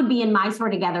we would be in Mysore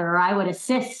together, or I would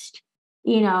assist,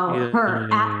 her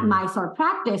at Mysore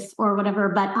practice or whatever.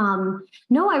 But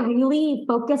no, I really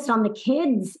focused on the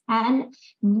kids. And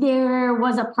there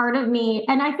was a part of me,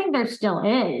 and I think there still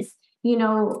is,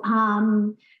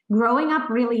 growing up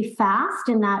really fast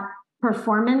in that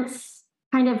performance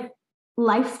kind of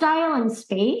lifestyle and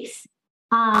space.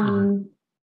 I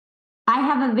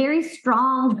have a very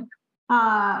strong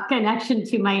connection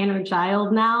to my inner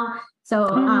child now. So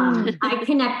I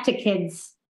connect to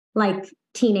kids like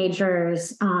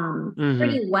teenagers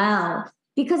pretty well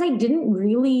because I didn't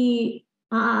really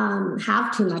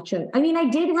have too much of. I mean, I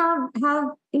did have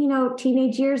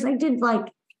teenage years. I did like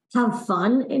have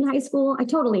fun in high school. I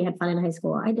totally had fun in high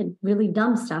school. I did really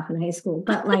dumb stuff in high school,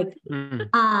 but like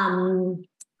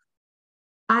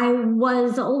I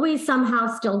was always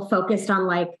somehow still focused on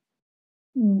like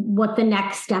what the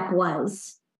next step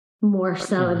was, more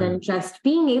so than just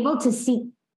being able to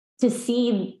see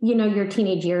your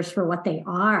teenage years for what they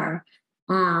are,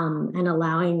 and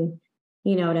allowing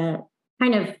to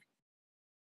kind of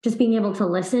just being able to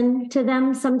listen to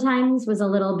them sometimes was a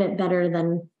little bit better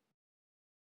than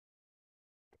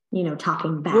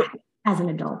talking back as an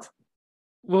adult.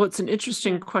 Well, it's an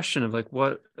interesting question of like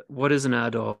what is an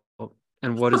adult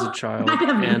and what is a child? And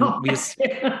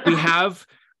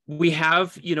we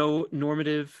have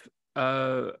normative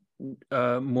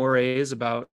mores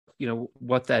about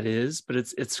what that is, but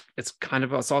it's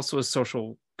also a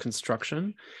social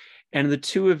construction. And the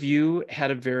two of you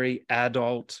had a very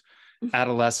adult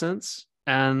adolescence,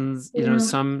 and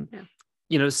some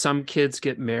kids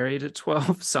get married at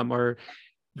 12, some are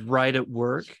right at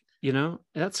work.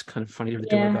 That's kind of funny to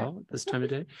do adult this time of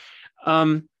day.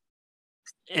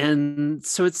 And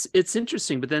so it's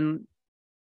interesting, but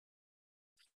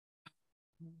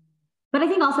I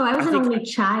think also I was an only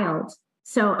child,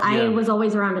 so I was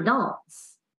always around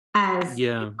adults as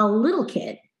a little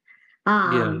kid.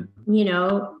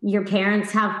 Your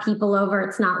parents have people over.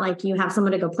 It's not like you have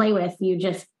someone to go play with. You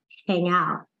just hang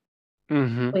out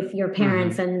with your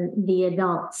parents and the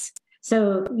adults.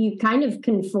 So you kind of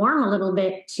conform a little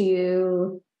bit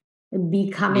to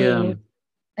becoming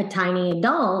a tiny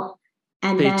adult.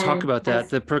 And they talk about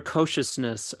that, the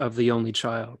precociousness of the only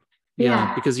child.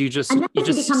 Yeah, because you just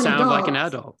sound like an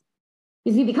adult.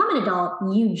 If you become an adult,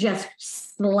 you just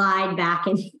slide back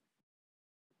into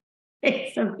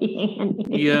of being.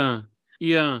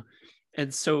 Yeah.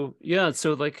 And so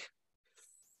like,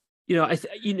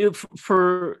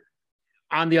 for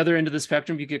on the other end of the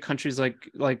spectrum, you get countries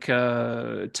like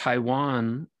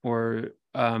Taiwan, or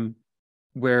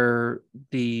where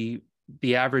the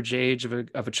average age of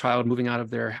a child moving out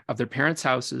of their parents'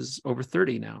 house is over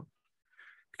 30 now.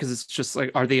 Because it's just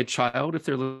like, are they a child if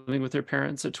they're living with their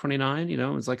parents at 29?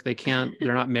 It's like they're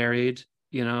not married,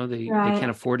 they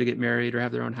can't afford to get married or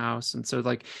have their own house. And so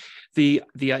like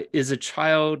does a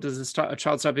child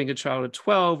stop being a child at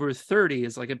 12 or 30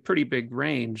 is like a pretty big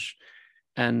range.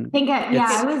 And I think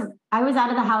I was out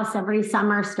of the house every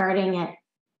summer starting at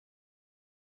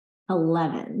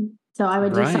 11. So I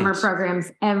would do summer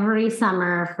programs every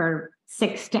summer for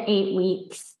 6 to 8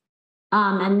 weeks.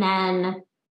 And then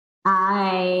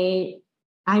I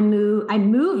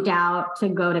moved out to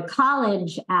go to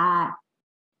college at,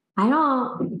 I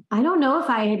don't know if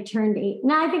I had turned 8.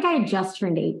 No, I think I had just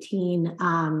turned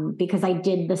 18, because I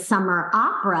did the summer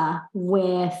opera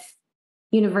with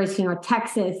University of North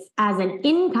Texas as an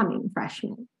incoming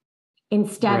freshman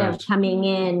instead of coming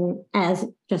in as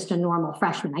just a normal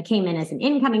freshman. I came in as an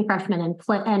incoming freshman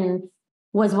and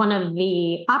was one of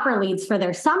the opera leads for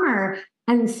their summer.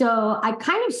 And so I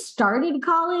kind of started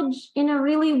college in a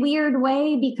really weird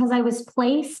way because I was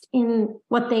placed in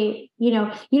what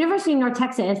University of North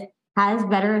Texas has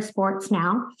better sports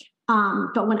now.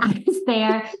 But when I was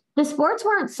there, the sports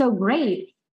weren't so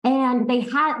great. And they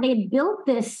had built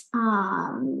this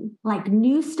like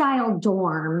new style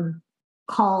dorm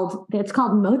called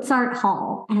Mozart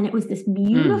Hall. And it was this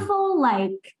beautiful,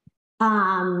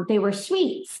 they were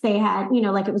suites. They had,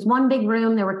 it was one big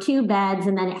room. There were 2 beds,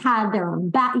 and then it had their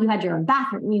own you had your own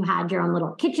bathroom. You had your own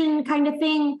little kitchen kind of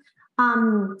thing.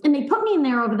 And they put me in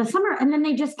there over the summer, and then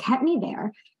they just kept me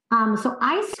there. So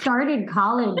I started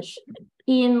college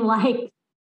in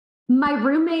my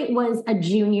roommate was a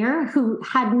junior who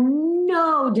had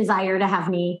no desire to have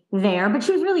me there, but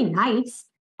she was really nice.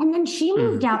 And then she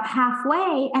moved out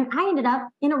halfway, and I ended up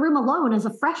in a room alone as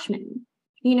a freshman.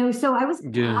 So I was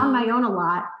on my own a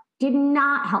lot, did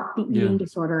not help the eating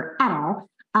disorder at all,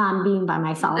 being by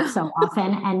myself so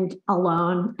often and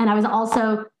alone. And I was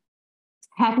also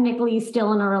technically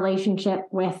still in a relationship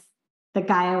with the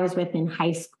guy I was with in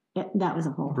high school. That was a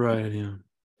whole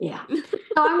yeah. So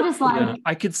I'm just like,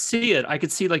 I could see it. I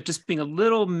could see like just being a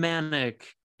little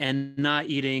manic and not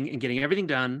eating and getting everything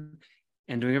done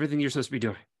and doing everything you're supposed to be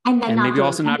doing. And then maybe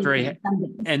also not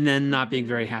and then not being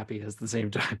very happy at the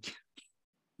same time.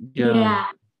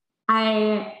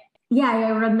 I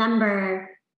remember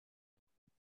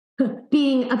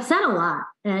being upset a lot.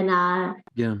 And I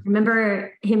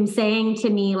remember him saying to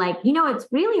me, it's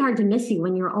really hard to miss you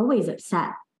when you're always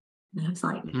upset. And I was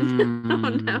like, oh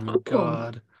no.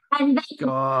 God. And then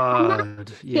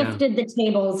God. Yeah. shifted the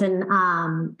tables, and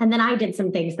then I did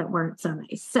some things that weren't so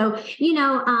nice. So, we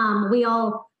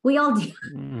all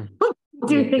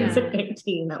do, things at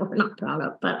 18 that we're not proud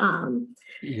of. But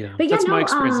yeah, but that's my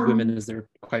experience with women, is they're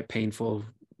quite painful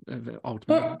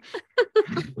ultimately.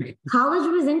 College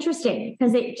was interesting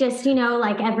because it just,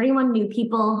 like everyone knew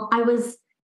people. I was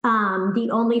the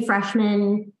only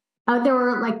freshman. There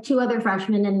were like two other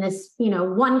freshmen in this,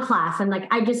 one class. And like,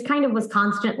 I just kind of was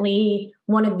constantly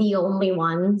one of the only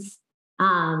ones.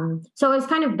 So I was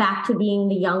kind of back to being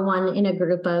the young one in a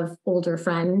group of older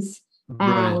friends.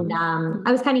 Right. And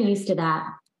I was kind of used to that,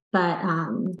 but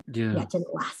it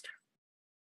didn't last.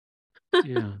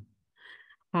 Yeah.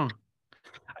 Huh.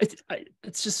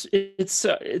 It's just,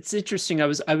 it's interesting. I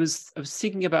was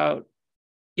thinking about,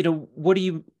 what do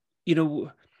you,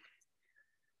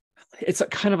 it's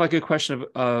kind of like a question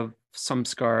of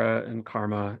samskara and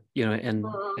karma,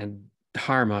 and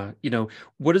dharma.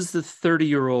 What is the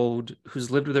 30-year-old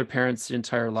who's lived with their parents the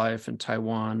entire life in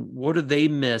Taiwan? What do they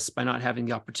miss by not having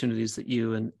the opportunities that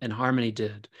you and Harmony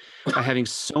did, by having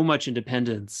so much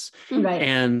independence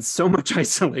and so much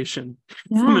isolation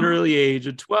from an early age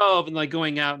of 12, and like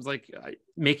going out and like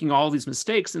making all these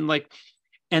mistakes, and like,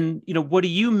 and what do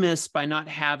you miss by not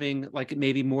having like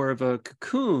maybe more of a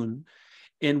cocoon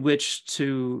in which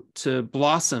to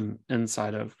blossom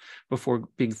inside of before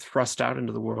being thrust out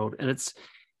into the world? And it's,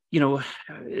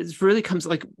 it really comes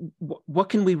like, what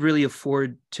can we really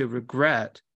afford to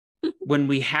regret when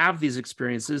we have these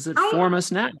experiences that form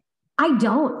us now? I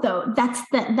don't, though. That's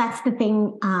the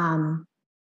thing. I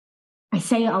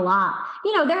say a lot.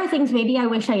 There are things maybe I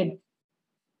wish I had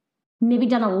maybe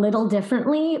done a little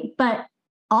differently, but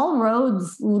all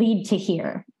roads lead to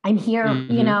here. I'm here,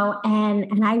 and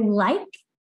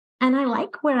I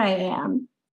like where I am.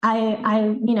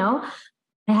 I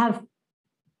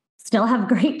still have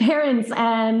great parents,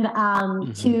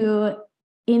 and two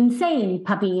insane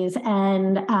puppies,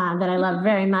 and that I love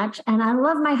very much. And I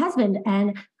love my husband,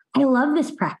 and I love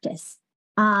this practice.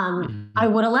 I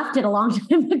would have left it a long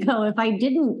time ago if I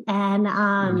didn't. And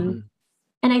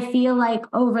I feel like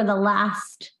over the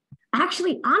last,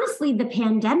 honestly, the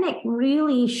pandemic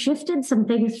really shifted some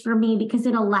things for me, because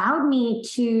it allowed me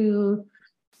to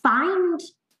find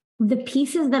the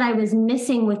pieces that I was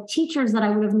missing with teachers that I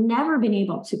would have never been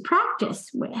able to practice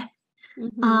with.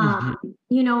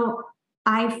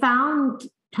 I found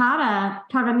Tara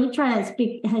Mitra has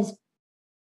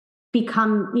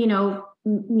become,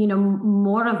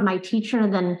 more of my teacher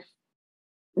than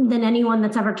anyone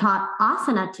that's ever taught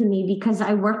asana to me, because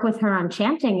I work with her on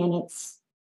chanting, and it's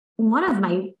one of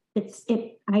my,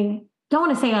 I don't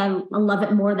want to say I love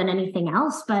it more than anything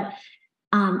else, but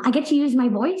I get to use my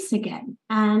voice again.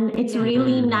 And it's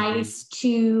really nice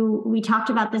we talked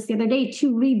about this the other day,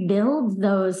 to rebuild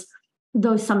those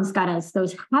samskaras,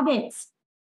 those habits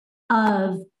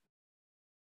of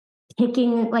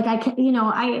picking, like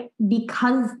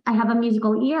because I have a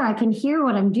musical ear, I can hear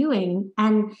what I'm doing,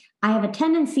 and I have a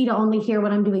tendency to only hear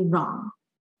what I'm doing wrong.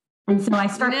 And so I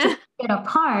start to get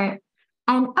apart.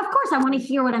 And of course I want to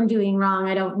hear what I'm doing wrong.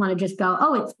 I don't want to just go,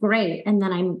 oh, it's great, and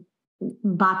then I'm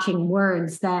botching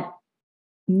words that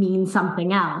mean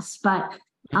something else. But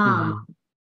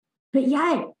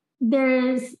yeah,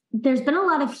 there's been a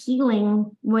lot of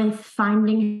healing with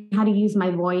finding how to use my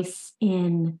voice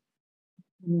in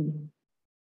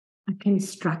a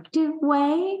constructive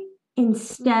way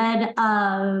instead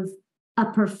of a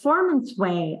performance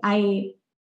way.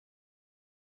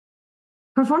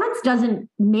 Performance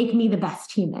doesn't make me the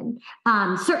best human.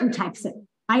 Certain types of,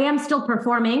 I am still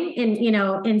performing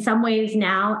in some ways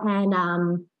now.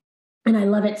 And I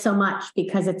love it so much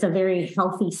because it's a very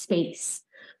healthy space,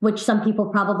 which some people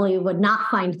probably would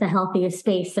not find the healthiest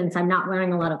space, since I'm not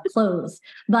wearing a lot of clothes.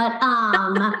 But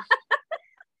I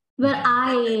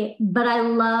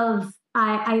love,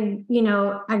 I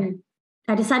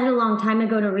decided a long time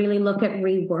ago to really look at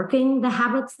reworking the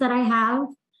habits that I have.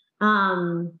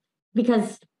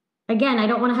 Because again, I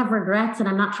don't want to have regrets, and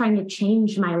I'm not trying to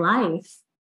change my life,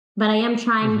 but I am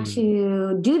trying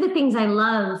to do the things I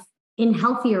love in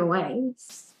healthier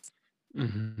ways.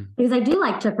 Because I do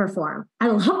like to perform. I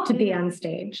love to be on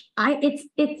stage. It's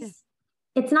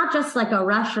not just like a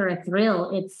rush or a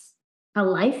thrill. It's a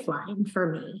lifeline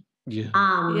for me.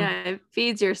 It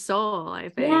feeds your soul, I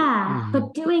think. Yeah,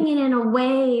 but doing it in a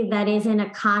way that isn't a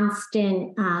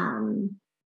constant,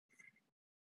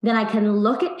 that I can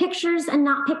look at pictures and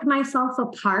not pick myself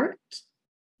apart.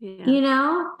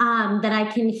 That I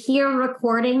can hear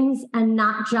recordings and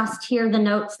not just hear the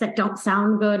notes that don't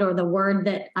sound good, or the word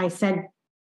that I said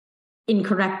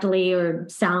incorrectly or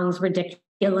sounds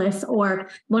ridiculous, or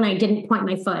when I didn't point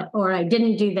my foot, or I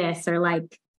didn't do this, or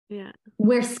like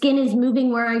where skin is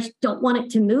moving where I don't want it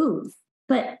to move.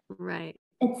 But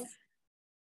it's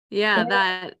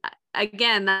that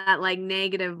again, that like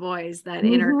negative voice, that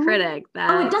inner critic,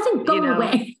 that it doesn't go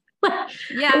away.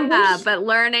 But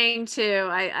learning to,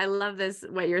 I love this,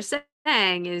 what you're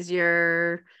saying is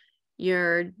you're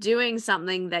doing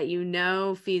something that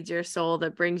feeds your soul,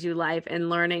 that brings you life, and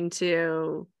learning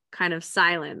to kind of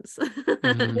silence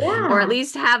or at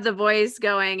least have the voice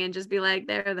going and just be like,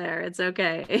 there, it's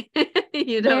okay.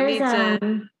 You don't need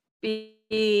to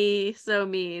be so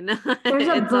mean.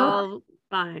 It's all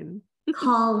fine.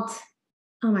 Called,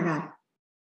 oh my God,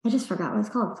 I just forgot what it's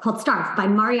called. It's called Starve by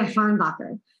Maria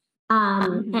Harnbacher.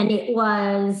 And it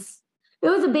was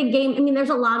a big game. I mean, there's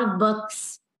a lot of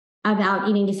books about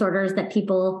eating disorders that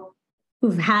people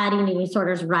who've had eating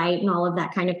disorders write and all of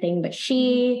that kind of thing. But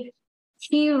she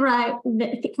write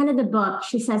the book,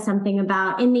 she says something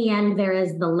about, in the end, there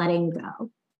is the letting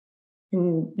go.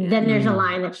 And then there's a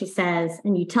line that she says,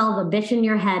 and you tell the bitch in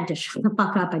your head to shut the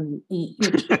fuck up and you eat.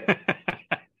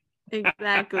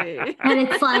 Exactly. And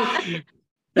it's like,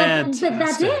 but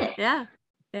that's it. Yeah.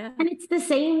 And it's the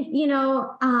same,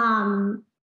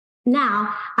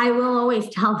 now I will always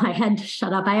tell my head to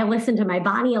shut up. I listen to my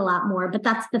body a lot more, but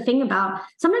that's the thing about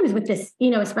sometimes with this,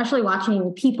 especially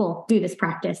watching people do this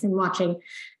practice and watching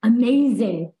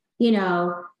amazing,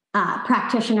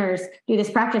 practitioners do this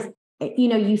practice,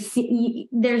 you see,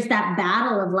 there's that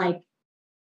battle of like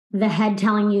the head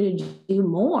telling you to do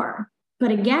more.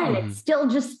 But again, it's still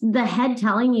just the head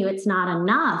telling you it's not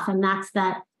enough. And that's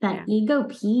that ego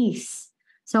piece.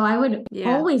 So I would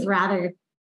always rather,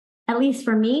 at least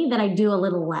for me, that I do a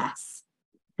little less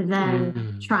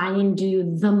than try and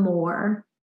do the more.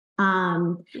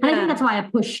 And I think that's why I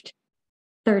pushed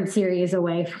third series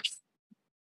away.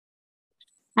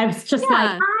 I was just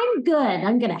like, I'm good.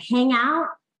 I'm going to hang out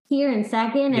here in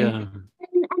second. And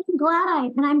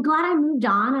I'm glad I moved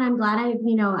on, and I'm glad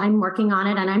I'm working on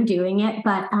it and I'm doing it.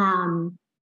 But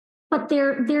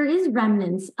there is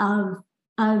remnants of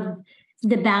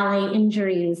the ballet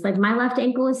injuries. Like my left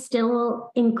ankle is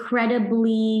still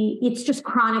it's just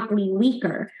chronically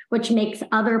weaker, which makes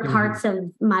other parts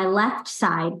of my left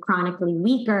side chronically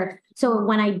weaker. So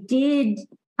when I did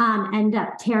end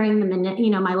up tearing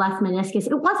my left meniscus,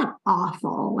 it wasn't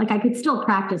awful. Like I could still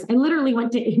practice. I literally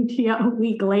went to India a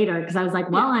week later because I was like,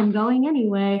 well, I'm going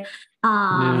anyway.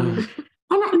 And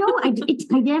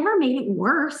I never made it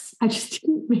worse. I just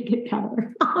didn't make it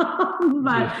better.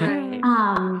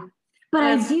 But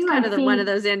that's I do kind of think, one of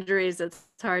those injuries that's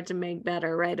hard to make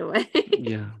better right away.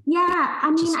 Yeah.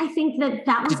 I mean, I think that was going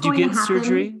to happen. Did you get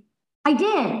surgery? I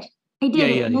did.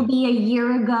 It will be a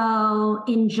year ago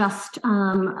in just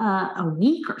a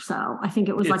week or so. I think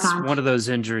it was it's one of those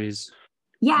injuries.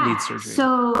 Yeah. Needs surgery.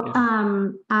 So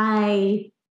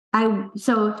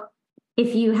so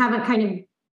if you haven't kind of,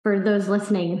 for those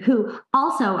listening who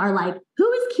also are like,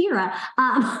 who is Kyra?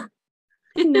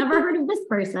 Never heard of this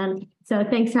person. So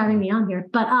thanks for having me on here.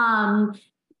 But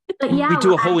yeah, we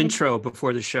do a whole intro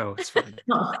before the show. It's fun.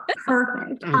 Oh,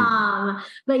 perfect.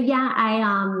 But yeah,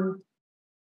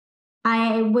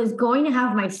 I was going to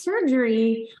have my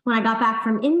surgery when I got back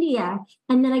from India,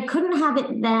 and then I couldn't have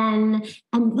it then.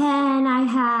 And then I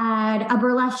had a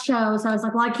burlesque show. So I was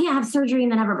like, well, I can't have surgery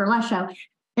and then have a burlesque show.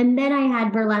 And then I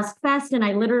had Burlesque Fest, and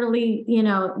I literally,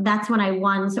 that's when I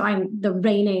won. So I'm the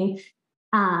reigning,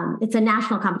 it's a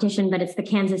national competition, but it's the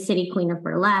Kansas City Queen of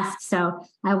Burlesque. So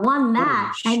I won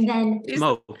that. And then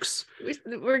smokes.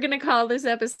 We're going to call this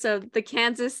episode the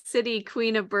Kansas City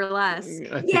Queen of Burlesque.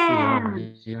 Yeah.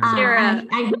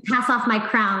 I pass off my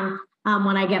crown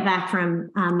when I get back from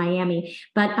Miami.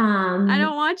 But I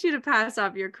don't want you to pass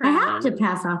off your crown. I have to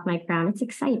pass off my crown. It's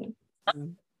exciting.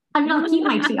 I'm going to keep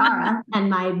my tiara and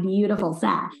my beautiful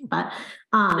sash, but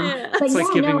it's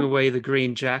like giving away the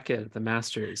green jacket at the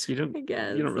Masters. You don't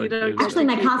really actually,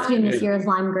 my costume this year is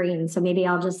lime green, so maybe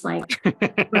I'll just like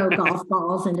throw golf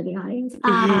balls into the audience.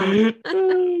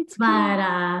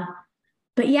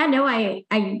 But yeah, no, I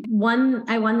won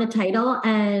the title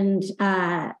and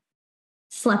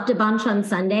slept a bunch on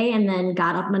Sunday, and then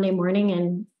got up Monday morning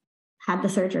and had the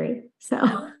surgery.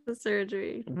 So the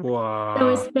surgery.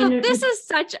 Wow. So this is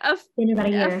such a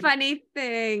funny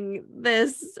thing.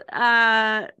 This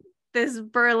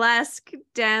burlesque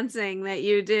dancing that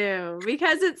you do,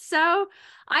 because it's so,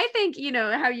 I think,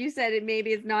 how you said it,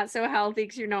 maybe it's not so healthy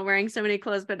because you're not wearing so many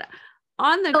clothes, but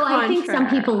on the contrary, I think some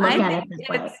people look at it this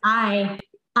way. I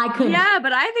couldn't. Yeah,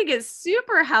 but I think it's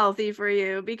super healthy for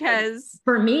you because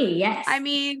for me, yes. I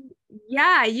mean,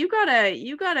 yeah, you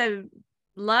gotta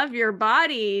love your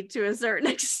body to a certain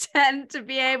extent to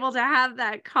be able to have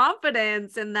that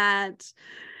confidence and that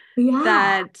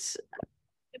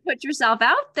put yourself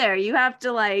out there. You have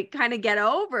to like kind of get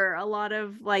over a lot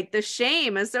of like the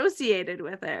shame associated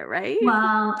with it, right?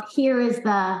 Well, here is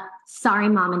the sorry,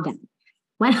 mom and dad.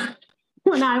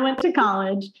 When I went to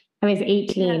college, I was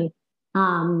 18,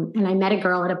 and I met a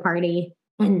girl at a party,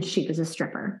 and she was a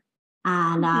stripper,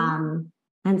 and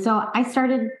so I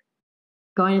started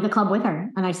going to the club with her,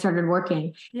 and I started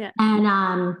working.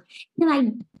 And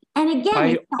again,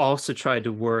 I also tried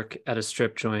to work at a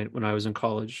strip joint when I was in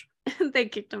college. They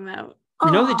kicked him out.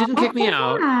 No, they didn't kick me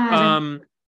out.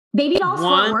 Baby Doll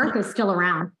Sport Work is still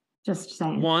around. Just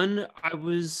saying.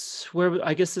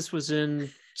 I guess this was in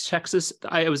Texas.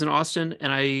 I was in Austin,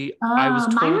 and I was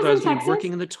told I was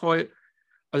working in the toilet.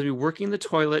 I was working in the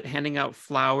toilet, handing out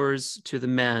flowers to the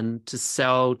men to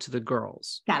sell to the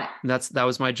girls. Got it. And that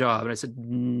was my job. And I said,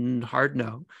 hard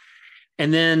no.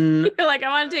 And then you're like, I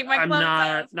want to take my clothes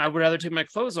off. I would rather take my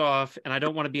clothes off, and I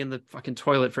don't want to be in the fucking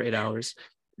toilet for 8 hours.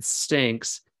 It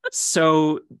stinks.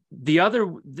 So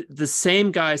the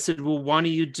same guy said, well, why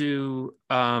don't you do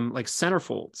like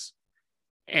centerfolds?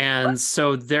 And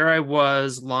so there I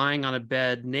was lying on a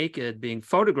bed naked being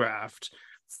photographed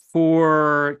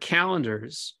for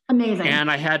calendars. Amazing. And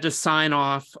I had to sign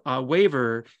off a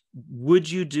waiver.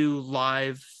 Would you do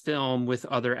live film with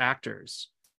other actors?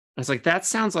 I was like, that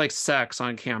sounds like sex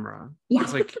on camera. Yeah.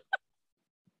 It's like,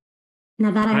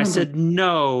 now that I said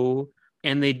no,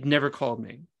 and they never called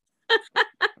me.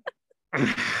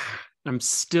 I'm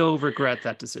still regret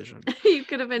that decision. You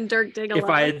could have been Dirk Diggler. If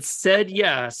I had said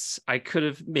yes, I could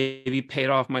have maybe paid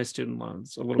off my student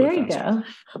loans a little bit faster. There you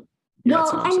go.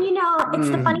 Well, and it's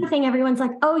the funny thing. Everyone's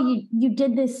like, "Oh, you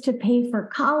did this to pay for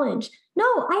college." No,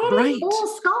 I had a full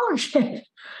scholarship.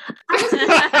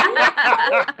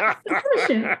 I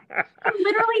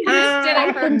literally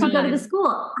had to go to the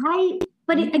school.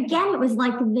 But again, it was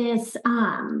like this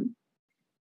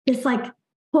like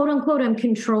quote unquote, I'm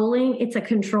controlling. It's a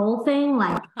control thing.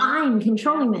 Like I'm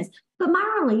controlling this. But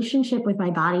my relationship with my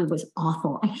body was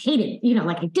awful. I hated,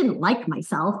 like I didn't like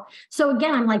myself. So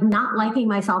again, I'm like not liking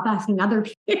myself, asking other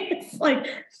people. It's like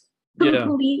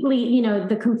completely,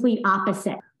 the complete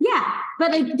opposite. Yeah.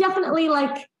 But I definitely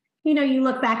like, you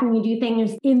look back and you do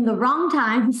things in the wrong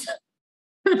times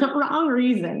for the wrong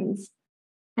reasons.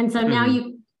 And so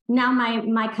now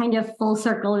my kind of full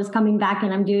circle is coming back,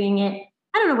 and I'm doing it.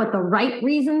 I don't know what the right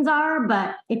reasons are,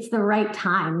 but it's the right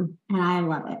time, and I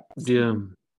love it. Yeah.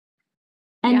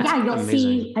 And you'll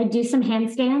see I do some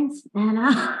handstands, and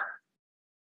I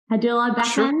do a lot of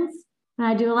backbends, and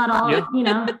I do a lot of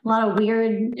a lot of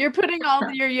weird. You're putting all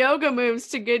your yoga moves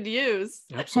to good use.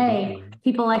 Absolutely. Hey,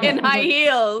 people like in high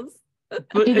heels.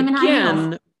 But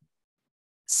again,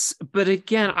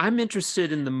 I'm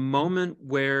interested in the moment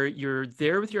where you're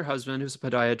there with your husband, who's a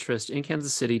podiatrist in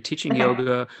Kansas City, teaching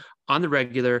yoga on the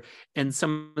regular, and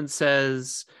someone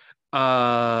says,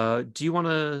 do you want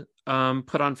to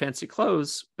put on fancy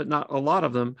clothes, but not a lot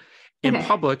of them, in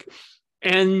public?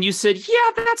 And you said,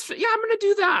 I'm going to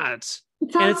do that.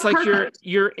 And it's like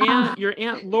your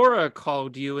aunt Laura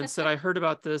called you and said, I heard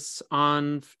about this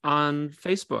on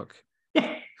Facebook.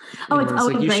 It's always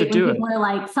like, great when people are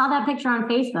like, saw that picture on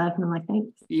Facebook, and I'm like,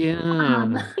 thanks.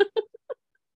 Yeah.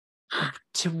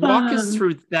 To walk us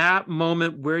through that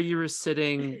moment where you were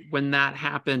sitting when that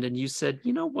happened, and you said,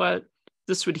 you know what,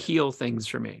 this would heal things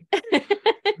for me.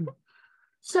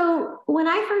 So when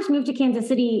I first moved to Kansas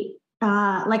City,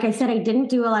 like I said, I didn't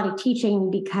do a lot of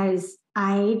teaching because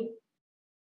I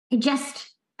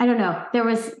don't know.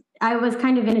 I was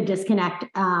kind of in a disconnect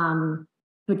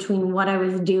between what I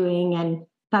was doing and if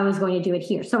I was going to do it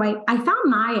here. So I found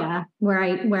Maya where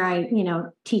I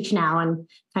teach now and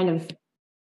kind of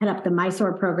head up the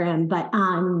Mysore program. But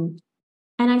and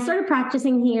I started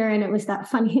practicing here, and it was that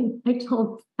funny. I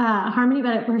told Harmony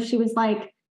about it, where she was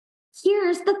like,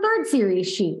 here's the third series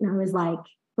sheet. And I was like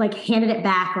handed it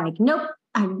back, like, nope,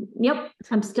 I'm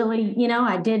still,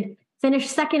 I did finish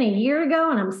second a year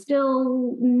ago, and I'm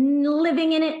still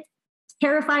living in it,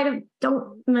 terrified of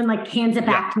and then like hands it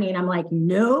back to me. And I'm like,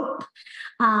 nope.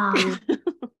 And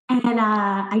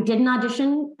I did an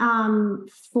audition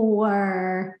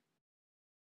for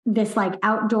this like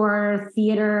outdoor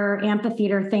theater,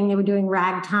 amphitheater thing. They were doing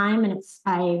Ragtime, and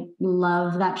I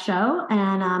love that show.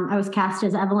 And I was cast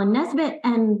as Evelyn Nesbitt.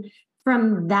 And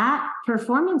from that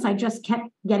performance, I just kept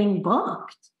getting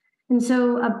booked. And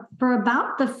so for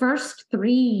about the first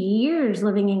 3 years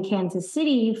living in Kansas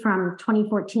City, from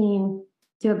 2014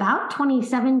 to about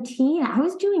 2017, I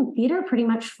was doing theater pretty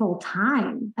much full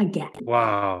time again.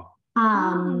 Wow.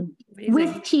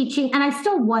 with teaching, and I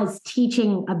still was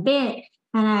teaching a bit,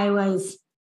 but I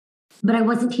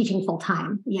wasn't teaching full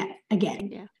time yet again.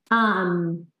 Yeah.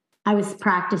 I was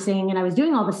practicing and I was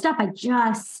doing all the stuff. I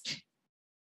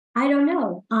don't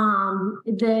know.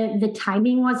 The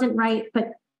timing wasn't right,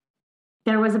 but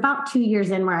there was about 2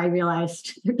 years in where I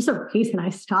realized there's a reason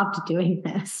I stopped doing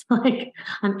this. Like,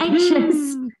 I'm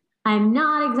anxious. I'm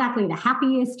not exactly the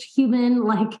happiest human.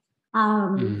 Like,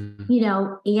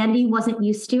 Andy wasn't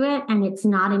used to it, and it's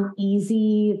not an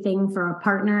easy thing for a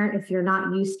partner if you're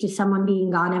not used to someone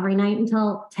being gone every night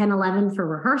until 10, 11 for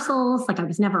rehearsals. Like, I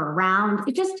was never around.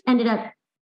 It just ended up,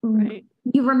 right.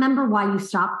 You remember why you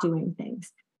stopped doing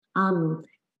things.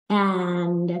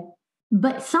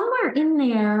 But somewhere in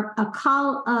there,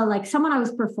 like someone I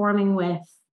was performing with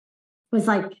was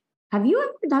like, have you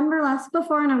ever done burlesque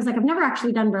before? And I was like, I've never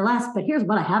actually done burlesque, but here's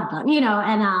what I have done, and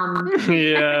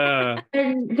yeah.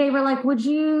 And they were like, would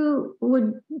you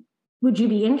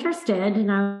be interested? And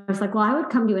I was like, well, I would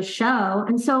come to a show.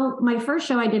 And so my first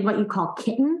show, I did what you call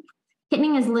kitten.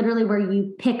 Kittening is literally where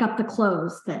you pick up the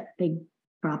clothes that they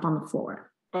drop on the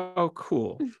floor. Oh,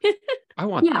 cool. I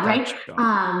want that right. show.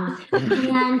 And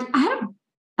I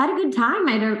had a good time.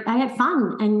 I had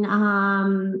fun. And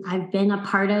I've been a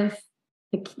part of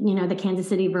the Kansas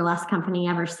City Burlesque Company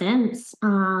ever since.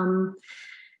 And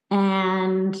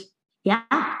yeah,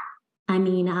 I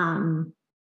mean,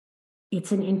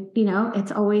 it's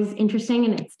always interesting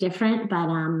and it's different, but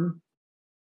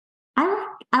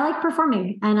I like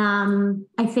performing, and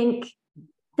I think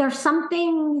there's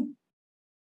something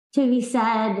to be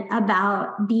said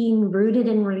about being rooted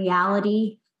in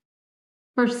reality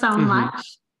for so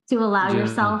much, to allow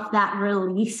yourself that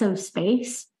release of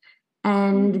space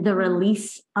and the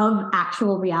release of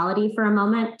actual reality for a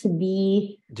moment, to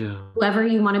be whoever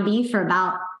you want to be for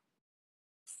about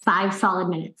 5 solid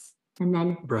minutes, and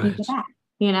then you get back,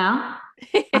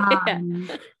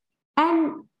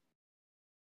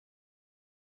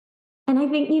 and I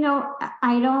think,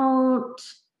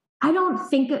 I don't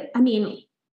think, I mean,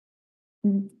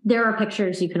 there are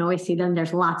pictures, you can always see them.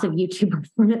 There's lots of YouTube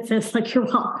performances, like, you're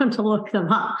welcome to look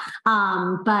them up.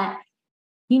 But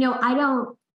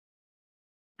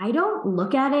I don't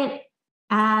look at it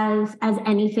as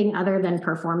anything other than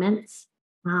performance.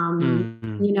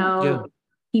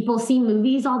 People see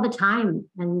movies all the time,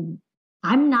 and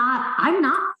I'm not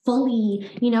fully,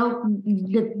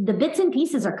 the bits and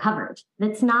pieces are covered.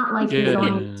 It's not like you're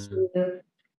going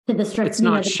to the strip, it's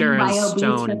not the Sharon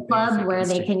Stone strip club where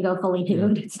they can go fully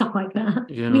nude. It's not like that.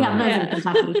 We have those in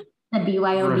Kentucky. The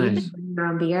BYOB, right. Bring your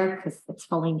own beer because it's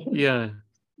fully nude. Yeah.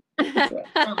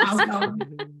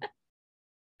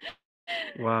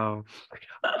 Wow.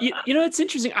 It's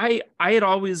interesting. I had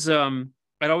always I'd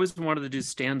always wanted to do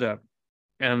stand-up,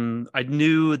 and I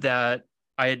knew that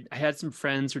I had some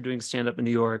friends who were doing stand-up in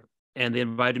New York, and they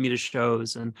invited me to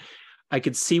shows, and I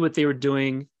could see what they were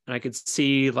doing, and I could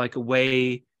see like a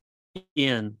way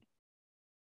in,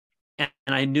 and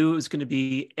I knew it was going to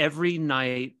be every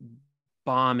night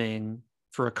bombing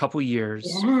for a couple years,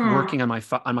 working on my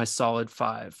solid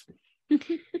 5.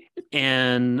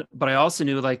 But I also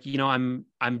knew, like, I'm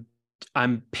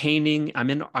painting,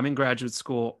 I'm in graduate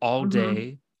school all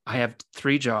day. I have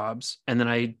 3 jobs, and then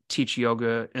I teach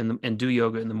yoga and do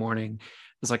yoga in the morning.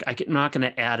 It's like, I'm not going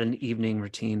to add an evening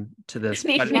routine to this.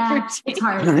 It's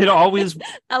hard. It always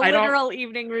a literal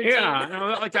evening routine.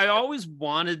 Yeah, like I always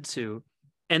wanted to.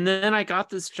 And then I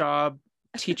got this job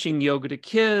teaching yoga to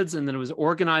kids, and then it was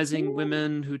organizing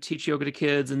women who teach yoga to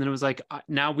kids, and then it was like,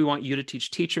 now we want you to teach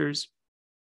teachers.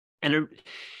 And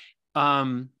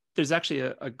there's actually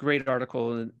a great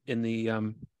article in the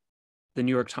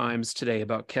New York Times today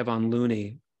about Kevon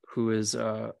Looney, who is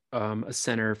a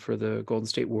center for the Golden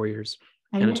State Warriors.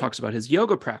 And it talks about his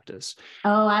yoga practice.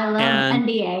 Oh, I love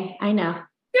NBA. I know.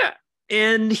 Yeah.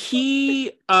 And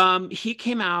he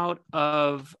came out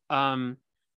of,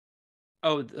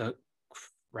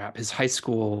 his high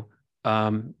school.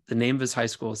 The name of his high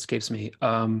school escapes me.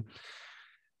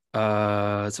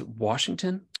 Is it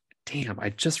Washington? Damn,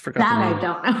 I just forgot the name. I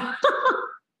don't know.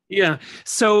 Yeah.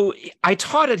 So I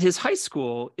taught at his high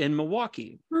school in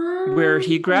Milwaukee, where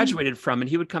he graduated from, and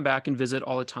he would come back and visit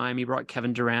all the time. He brought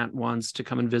Kevin Durant once to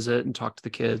come and visit and talk to the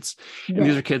kids. Yeah. And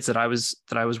these are kids that I was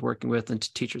working with, and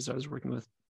teachers I was working with.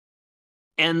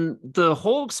 And the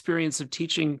whole experience of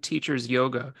teaching teachers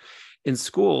yoga in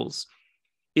schools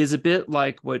is a bit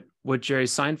like what Jerry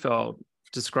Seinfeld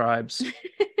describes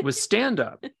with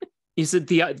stand-up. He said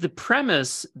the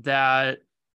premise that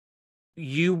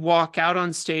you walk out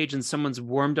on stage and someone's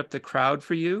warmed up the crowd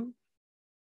for you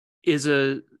is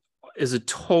is a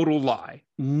total lie.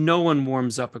 No one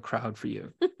warms up a crowd for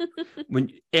you.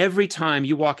 Every time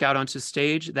you walk out onto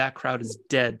stage, that crowd is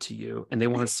dead to you and they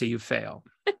want to see you fail.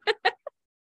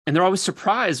 And they're always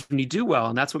surprised when you do well,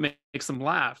 and that's what makes them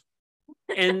laugh.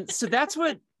 And so that's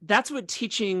what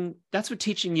teaching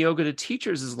yoga to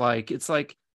teachers is like. It's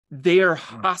like they are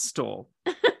hostile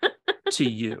to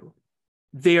you.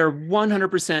 They are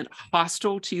 100%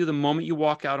 hostile to you the moment you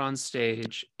walk out on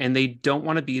stage, and they don't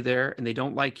want to be there, and they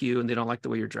don't like you, and they don't like the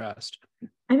way you're dressed.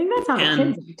 I think that's how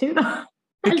the kids do too.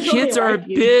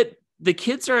 The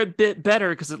kids are a bit better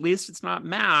because at least it's not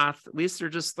math. At least they're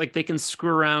just like they can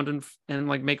screw around and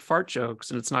like make fart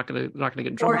jokes, and it's not gonna get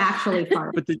in trouble. Or actually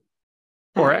fart.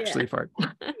 Fart.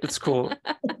 It's cool.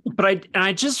 But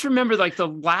I just remember like the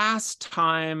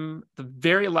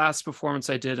very last performance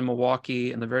I did in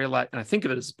Milwaukee, and and I think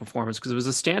of it as a performance because it was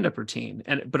a stand-up routine,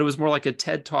 but it was more like a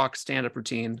TED Talk stand-up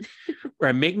routine where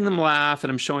I'm making them laugh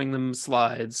and I'm showing them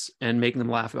slides and making them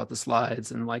laugh about the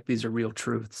slides, and like these are real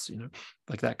truths,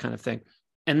 like that kind of thing.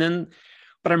 And then,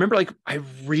 but I remember like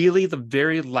the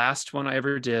very last one I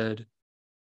ever did,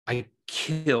 I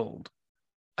killed.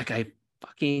 Like I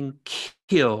fucking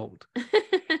killed.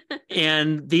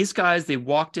 And these guys, they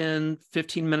walked in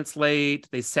 15 minutes late,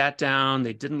 they sat down,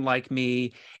 they didn't like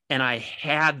me, and I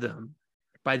had them.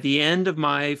 By the end of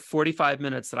my 45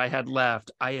 minutes that I had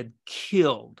left, I had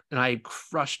killed and I had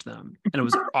crushed them, and it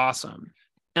was awesome.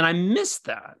 And I miss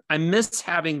that. I miss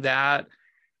having that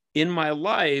in my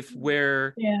life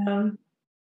where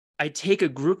I take a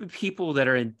group of people that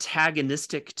are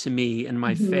antagonistic to me in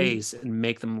my face and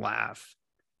make them laugh.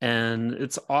 And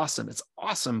it's awesome. It's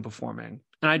awesome performing.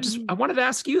 And I wanted to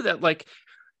ask you that, like,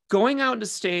 going out on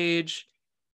stage,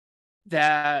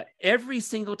 that every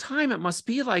single time it must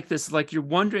be like this, like you're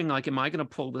wondering, like, am I going to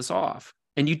pull this off?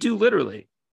 And you do literally.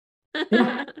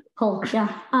 Yeah. Cool.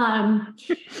 Yeah.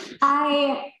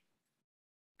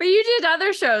 But you did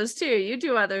other shows too. You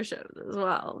do other shows as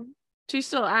well. She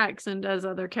still acts and does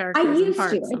other characters. I used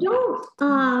to.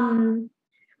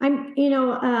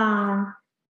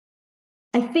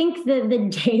 I think that the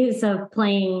days of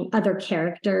playing other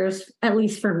characters, at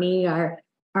least for me, are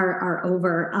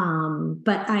over.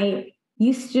 But I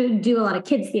used to do a lot of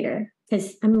kids theater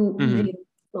because I'm really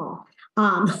small.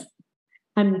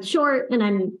 I'm short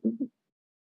and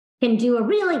can do a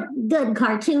really good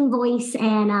cartoon voice,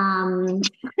 and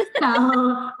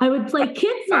so I would play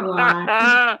kids a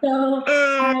lot. So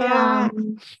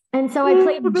I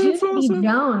played Judy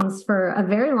Jones for a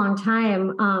very long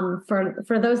time.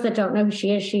 For those that don't know who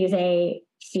she is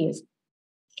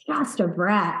just a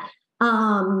brat.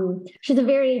 She's a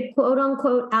very quote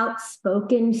unquote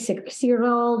outspoken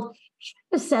 6-year-old. She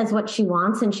just says what she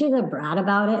wants, and she's a brat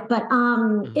about it. But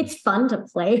it's fun to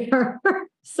play her.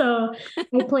 So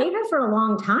I played her for a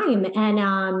long time, and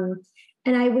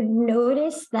I would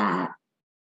notice that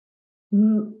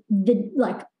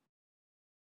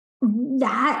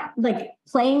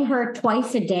playing her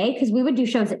twice a day, because we would do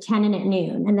shows at 10 and at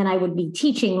noon, and then I would be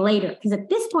teaching later, because at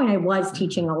this point I was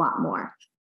teaching a lot more.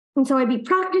 And so I'd be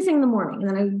practicing in the morning, and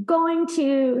then I was going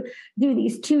to do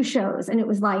these 2 shows, and it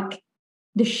was like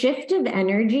the shift of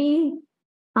energy,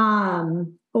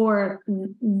 or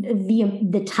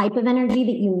the type of energy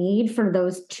that you need for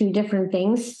those 2 different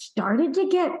things started to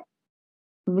get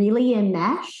really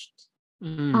enmeshed.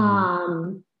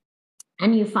 And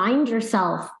you find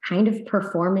yourself kind of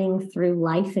performing through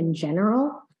life in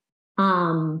general.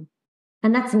 And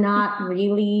that's not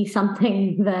really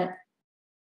something that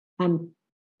I'm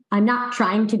not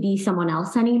trying to be someone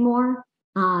else anymore.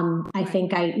 I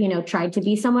think I, tried to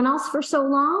be someone else for so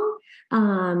long,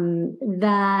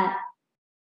 that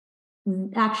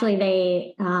actually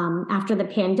they, after the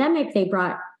pandemic, they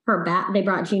brought her back, they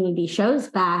brought Jeannie B shows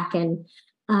back. And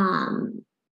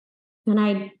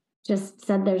I just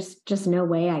said, there's just no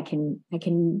way I can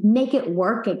make it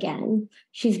work again.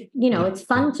 She's, it's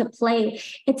fun to play.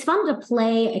 It's fun to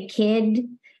play a kid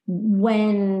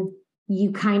when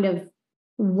you kind of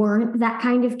weren't that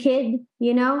kind of kid,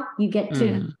 you get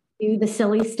to do the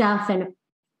silly stuff. And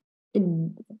I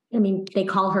mean, they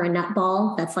call her a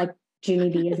nutball. That's like Junie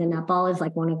B is a nutball, is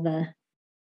like one of the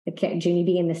Junie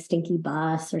B in the stinky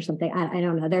bus or something. I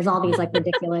don't know. There's all these like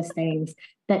ridiculous things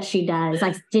that she does.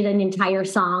 I did an entire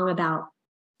song about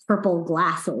purple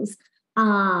glasses.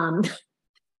 But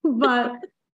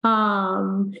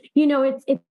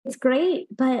it's great,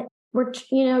 but we're,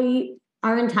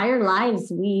 our entire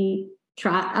lives, we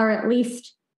try, or at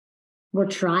least we're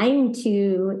trying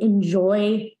to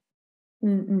enjoy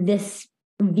this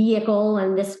vehicle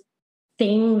and this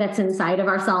thing that's inside of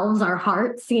ourselves, our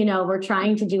hearts. We're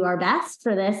trying to do our best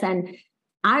for this. And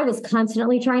I was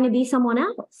constantly trying to be someone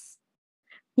else.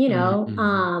 you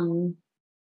know,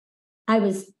 I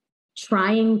was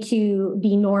trying to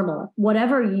be normal,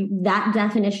 whatever that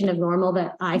definition of normal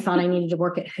that I thought I needed to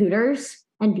work at Hooters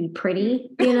and be pretty,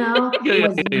 you know,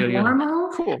 was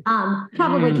normal. Cool.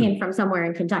 Probably came from somewhere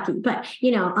in Kentucky, but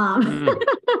you know,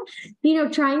 you know,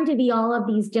 trying to be all of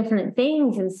these different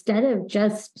things instead of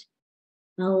just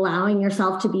allowing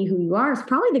yourself to be who you are is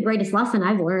probably the greatest lesson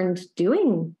I've learned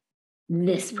doing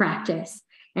this practice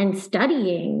and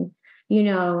studying, you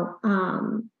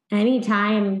know,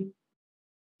 anytime,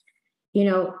 you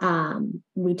know,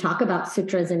 we talk about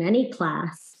sutras in any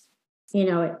class, you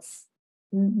know, it's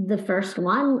the first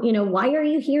one, you know, why are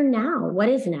you here now? What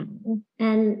is now?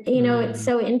 And, you know, it's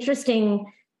so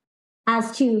interesting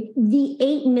as to the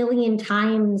 8 million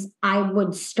times I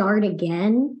would start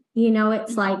again. You know,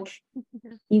 it's like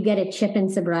you get a chip in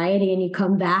sobriety and you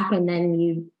come back and then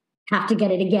you have to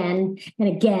get it again and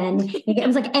again. It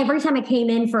was like every time I came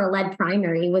in for a lead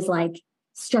primary, it was like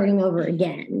starting over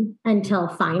again until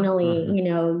finally, you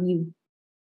know, you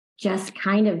just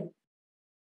kind of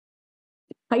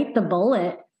bite the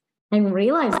bullet and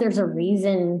realize there's a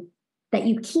reason that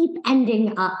you keep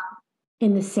ending up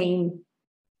in the same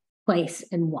place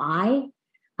and why.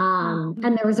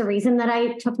 And there was a reason that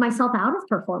I took myself out of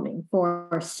performing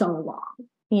for so long,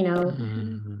 you know,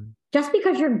 just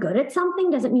because you're good at something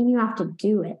doesn't mean you have to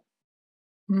do it.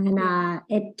 And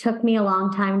it took me a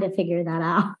long time to figure that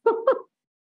out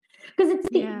because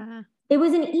it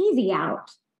was an easy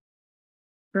out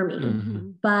for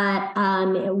me, but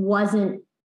it wasn't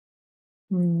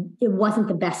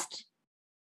the best.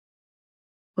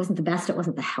 It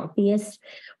wasn't the healthiest.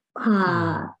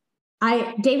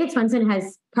 David Swenson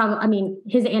has probably, I mean,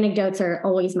 his anecdotes are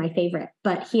always my favorite,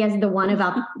 but he has the one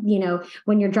about, you know,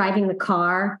 when you're driving the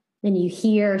car and you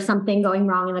hear something going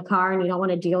wrong in the car and you don't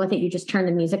want to deal with it, you just turn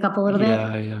the music up a little bit.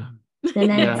 And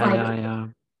then it's like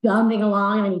bumping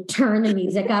along and then you turn the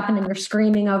music up and then you're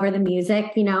screaming over the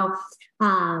music, you know.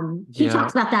 He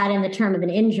talks about that in the term of an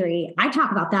injury. I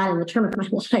talk about that in the term of my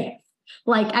life.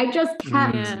 Like I just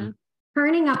kept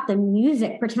turning up the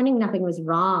music, pretending nothing was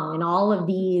wrong in all of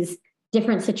these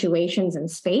different situations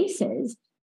and spaces,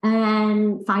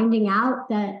 and finding out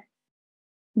that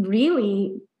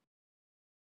really,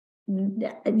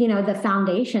 you know, the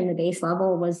foundation, the base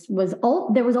level was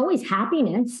there was always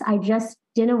happiness. I just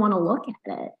didn't want to look at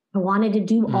it. I wanted to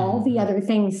do all the other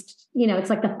things, you know, it's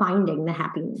like the finding the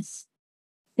happiness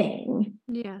thing.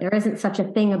 Yeah. There isn't such a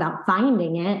thing about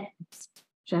finding it. It's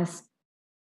just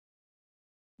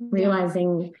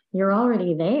realizing you're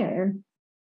already there.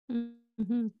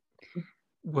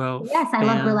 Well, yes, I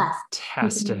love burlesque.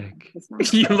 Fantastic.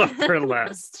 You love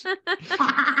burlesque.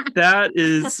 That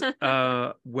is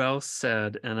well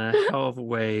said and a hell of a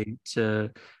way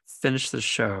to finish the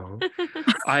show.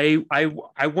 I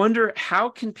wonder, how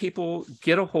can people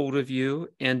get a hold of you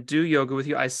and do yoga with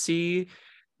you? I see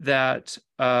that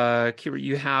Kyra,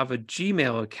 you have a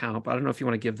Gmail account, but I don't know if you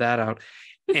want to give that out.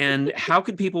 And how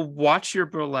can people watch your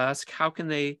burlesque? How can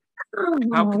they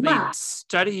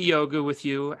study yoga with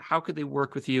you? How could they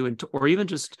work with you, or even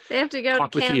just they have to go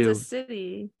to Kansas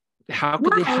City? How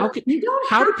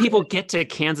do people get to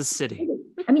Kansas City?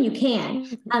 I mean, you can.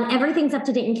 Everything's up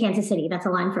to date in Kansas City. That's a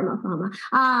line from Oklahoma.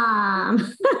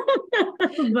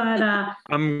 But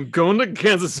I'm going to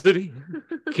Kansas City.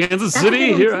 Kansas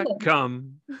City, here I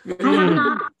come.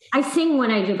 I sing when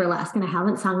I do burlesque, and I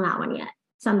haven't sung that one yet.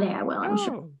 Someday I will, I'm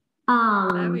sure.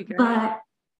 That'd be great. But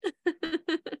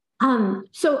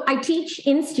so I teach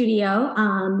in studio,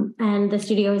 and the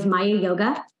studio is Maya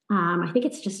Yoga. I think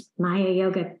it's just Maya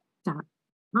Yoga.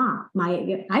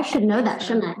 I should know that,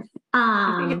 shouldn't I?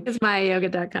 I think it's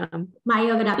mayayoga.com.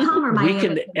 Mayayoga.com or We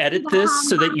can edit this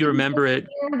so that you remember it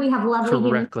we have lovely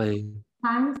correctly.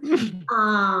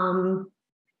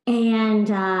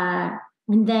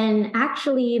 And then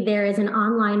actually there is an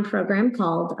online program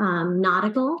called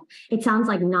Nautical. It sounds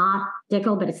like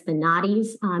nautical, but it's the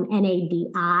Nadis,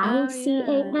 Nadical,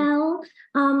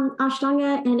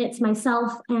 Ashtanga. And it's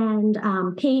myself and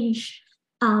Paige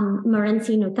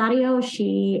Morenci Notario.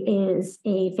 She is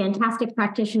a fantastic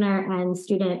practitioner and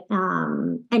student,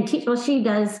 she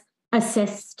does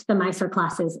assist the Mysore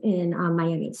classes in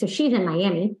Miami. So she's in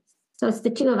Miami. So it's the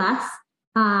two of us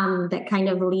that kind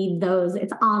of lead those.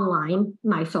 It's online,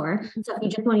 Mysore. So if you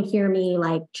just want to hear me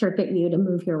like chirp at you to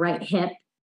move your right hip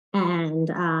and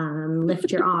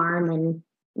lift your arm and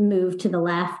move to the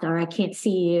left, or I can't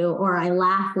see you, or I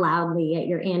laugh loudly at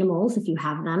your animals if you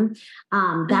have them,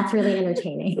 that's really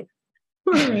entertaining.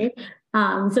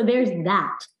 So there's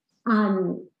that.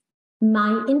 My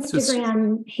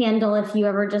Instagram handle, if you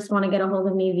ever just want to get a hold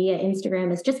of me via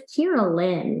Instagram, is just Kyra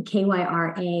Lynn,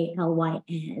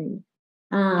 KYRALYN.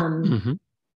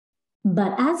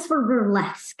 But as for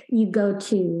burlesque, you go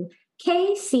to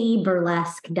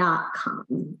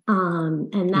kcburlesque.com.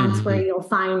 And that's where you'll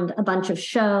find a bunch of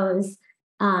shows.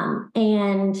 My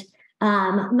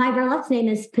burlesque name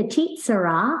is Petite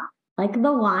Syrah, like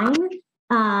the wine.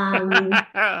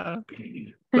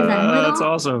 That's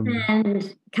awesome.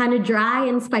 And kind of dry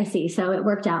and spicy. So it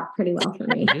worked out pretty well for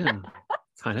me. Yeah.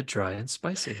 Kind of dry and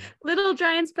spicy. Little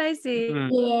dry and spicy.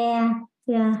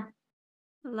 Yeah.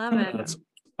 Love it. That's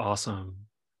awesome.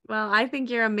 Well, I think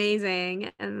you're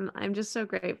amazing. And I'm just so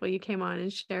grateful you came on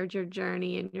and shared your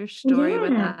journey and your story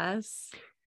with us.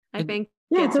 I think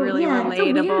it's really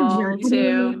relatable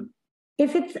to...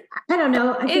 If it's, I don't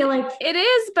know, I feel like it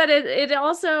is, but it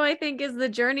also, I think, is the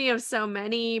journey of so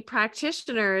many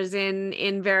practitioners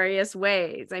in various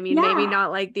ways. I mean, maybe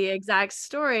not like the exact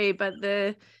story, but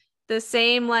the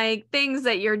same like things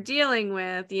that you're dealing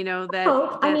with,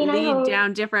 that lead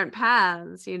down different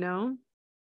paths,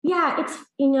 Yeah, it's,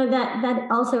 that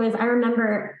also is, I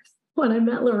remember when I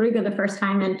met LaRuga the first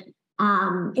time, and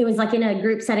it was like in a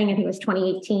group setting, I think it was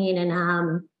 2018,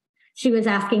 and she was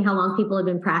asking how long people had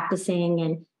been practicing.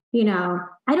 And,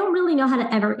 I don't really know how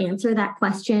to ever answer that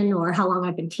question or how long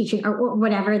I've been teaching or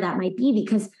whatever that might be,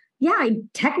 because I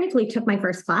technically took my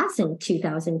first class in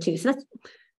 2002. So that's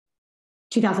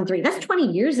 2003. That's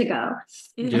 20 years ago.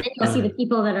 And then you'll see the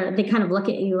people they kind of look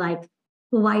at you like,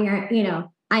 well, why aren't,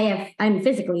 I'm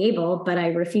physically able, but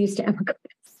I refuse to ever go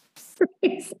to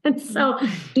this. And so,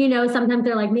 sometimes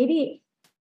they're like, maybe,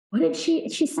 what did she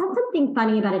said something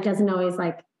funny about it. Doesn't always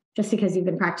like, just because you've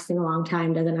been practicing a long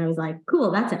time doesn't, I was like,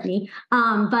 cool, that's at me.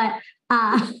 But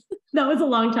that was a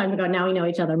long time ago. Now we know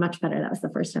each other much better. That was the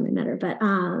first time I met her. But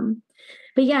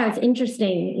yeah, it's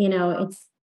interesting.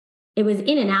 It was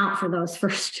in and out for those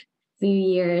first few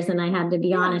years. And I had to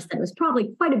be honest, that was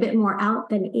probably quite a bit more out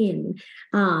than in.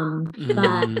 But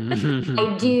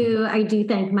I do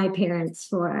thank my parents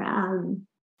for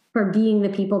being the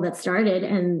people that started.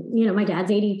 And, my dad's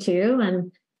 82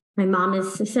 and my mom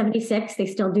is 76. They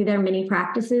still do their mini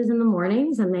practices in the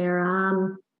mornings, and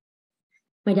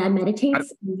my dad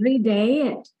meditates every day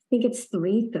at, I think it's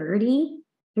 3:30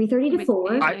 to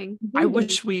 4. I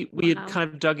wish we had kind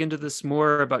of dug into this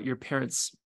more about your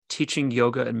parents teaching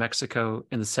yoga in Mexico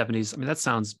in the 70s. I mean, that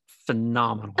sounds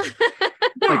phenomenal.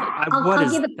 What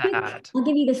is that? I'll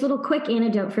give you this little quick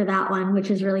anecdote for that one,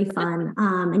 which is really fun.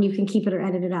 And you can keep it or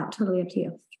edit it out. Totally up to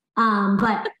you.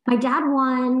 But my dad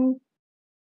won...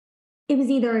 It was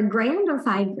either a grand or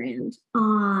 $5,000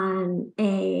 on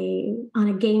a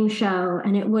game show.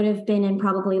 And it would have been in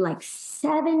probably like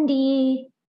 75,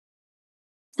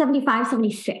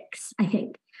 76, I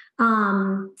think.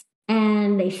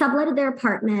 And they subletted their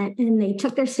apartment and they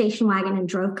took their station wagon and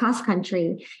drove cross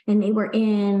country. And I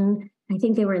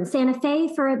think they were in Santa Fe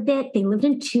for a bit. They lived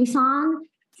in Tucson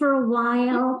for a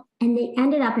while, and they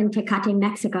ended up in Tecate,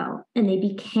 Mexico, and they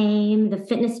became the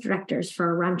fitness directors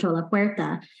for Rancho La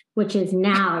Puerta, which is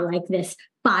now like this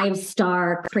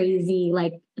 5-star crazy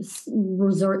like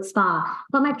resort spa.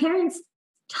 But my parents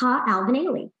taught Alvin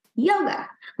Ailey yoga,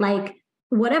 like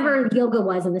whatever yoga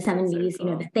was in the 70s,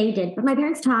 that they did. But my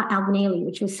parents taught Alvin Ailey,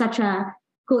 which was such a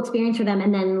cool experience for them.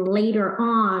 And then later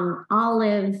on,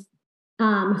 Olive,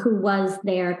 who was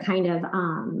their kind of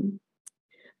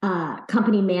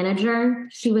company manager,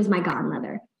 she was my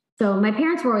godmother. So my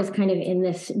parents were always kind of in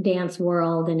this dance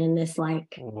world and in this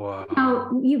like,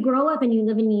 you grow up and you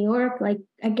live in New York, like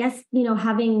I guess,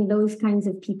 having those kinds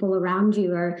of people around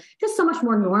you are just so much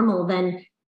more normal than,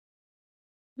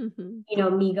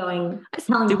 me going,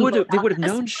 telling they would have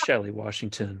known Shelley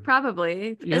Washington.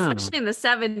 Probably, especially in the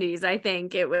 70s. I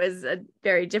think it was a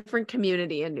very different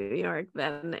community in New York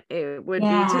than it would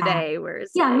be today, whereas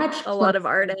much a lot of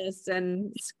artists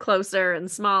and closer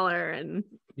and smaller and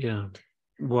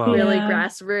really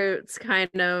grassroots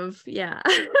kind of. So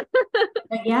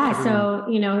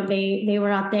they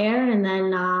were out there and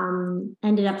then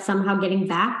ended up somehow getting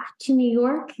back to New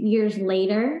York years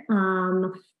later.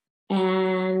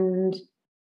 And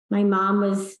my mom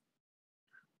was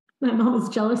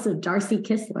jealous of Darcy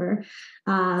Kistler.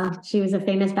 She was a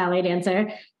famous ballet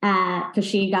dancer because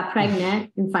she got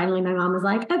pregnant. And finally my mom was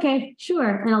like, okay, sure.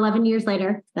 And 11 years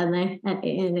later, then they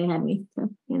had me. So,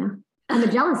 I'm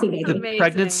a jealousy baby. The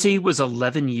pregnancy was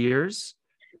 11 years?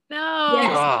 No.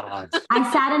 Yes. God.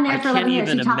 I sat in there for 11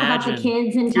 years. You talk about the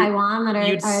kids in Taiwan that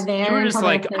are there. You were just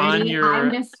like on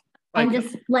your... I'm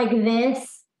just like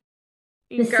this.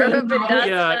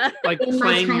 Like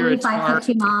playing your guitar.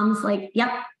 5'2" moms, like,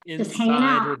 yep, just hanging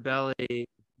out. Her belly.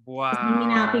 Wow.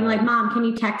 Hanging out, being like, Mom, can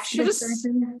you text this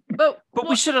person? But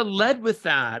we should have led with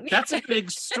that. That's a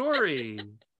big story.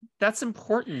 That's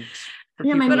important.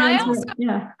 Yeah, my parents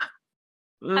were,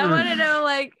 I want to know,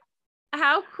 like,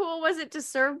 how cool was it to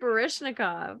serve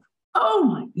Baryshnikov? Oh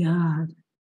my God.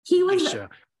 He was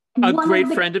a great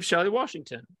friend of Shelley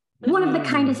Washington. One of the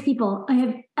kindest people I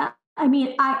have.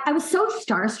 I was so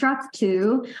starstruck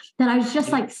too that I was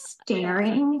just like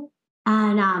staring.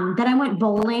 And then I went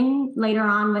bowling later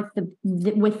on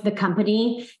with the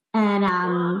company.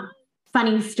 And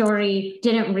funny story,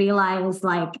 didn't realize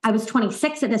like I was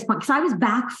 26 at this point because I was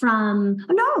back from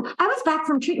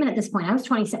treatment at this point. I was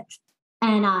 26.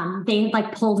 And they had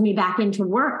like pulled me back into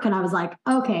work, and I was like,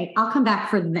 okay, I'll come back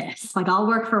for this. Like I'll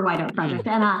work for White Oak Project.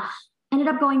 And ended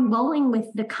up going bowling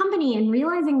with the company and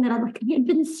realizing that I had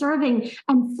been serving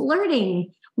and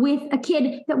flirting with a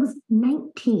kid that was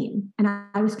 19 and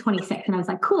I was 26. And I was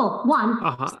like, cool,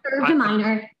 served a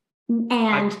minor,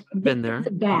 and I've been there.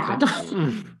 Bad.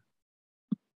 Okay.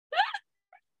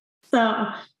 So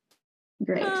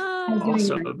great.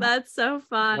 Awesome. That's so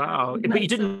fun. Wow. But you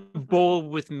didn't bowl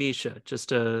with Misha, just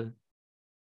to...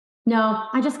 No,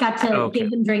 I just got to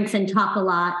give him drinks and talk a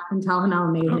lot and tell him how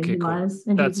amazing he was.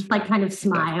 And he just like kind of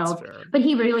smiled. But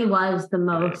he really was the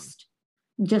most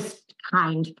just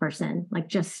kind person. Like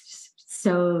just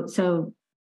so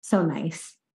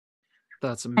nice.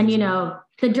 That's amazing. And, you know,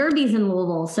 the Derby's in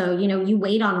Louisville. So, you know, you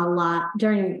wait on a lot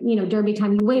during, you know, Derby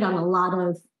time, you wait on a lot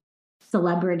of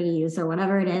celebrities or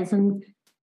whatever it is. And,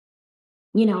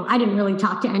 you know, I didn't really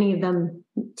talk to any of them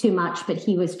too much, but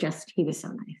he was so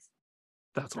nice.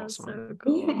 That's awesome. So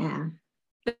cool. Yeah.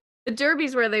 The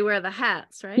Derby's where they wear the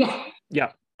hats, right?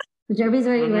 Yeah. The Derby's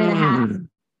where you wear the hats.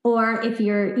 Or if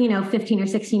you're, you know, 15 or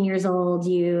 16 years old,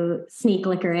 you sneak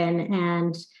liquor in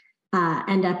and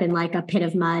end up in like a pit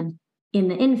of mud in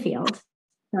the infield.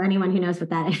 So anyone who knows what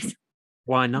that is.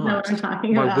 Why not? Know what I'm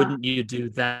talking Why about. wouldn't you do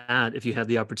that if you had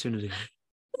the opportunity?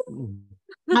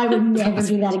 I would never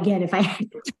do that again if I had.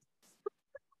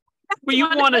 But you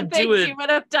want to do it. You would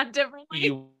have done differently.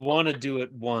 You want to do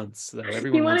it once, though.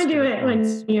 Everyone you want to do it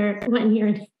when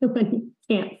you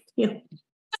can't feel.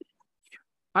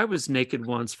 I was naked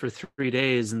once for 3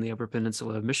 days in the Upper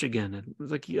Peninsula of Michigan, and I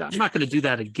was like, "Yeah, I'm not going to do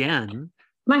that again."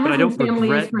 My husband's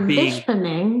family is from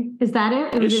Ishpeming. Is that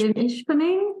it? Was it in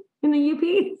Ishpeming in the UP?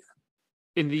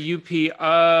 In the UP,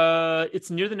 it's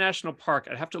near the national park.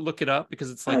 I'd have to look it up because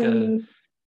it's like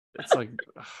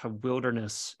a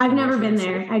wilderness. I've never been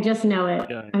there. I just know it.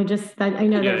 Yeah. I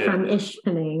know they're from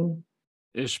Ishpeming.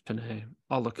 Ishpeming.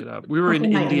 I'll look it up. We were in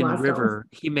Indian River.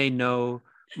 He may know.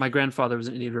 My grandfather was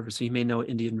in Indian River, so he may know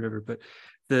Indian River. But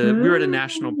we were at a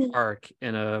national park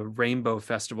in a rainbow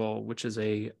festival, which is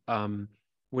a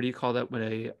what do you call that when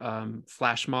a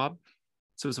flash mob?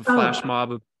 So it was a flash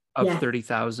mob of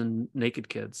 30,000 naked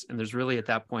kids, and there's really at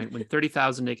that point when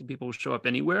 30,000 naked people show up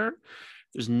anywhere,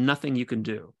 there's nothing you can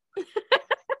do. If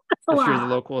you're the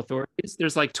local authorities,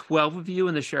 there's like 12 of you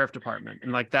in the sheriff department,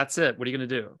 and like that's it. What are you going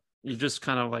to do? You just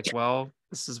kind of like, well,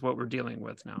 this is what we're dealing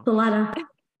with now.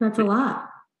 That's a lot.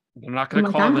 I'm not going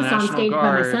to call the National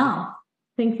Guard. By myself.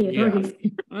 Think the authorities.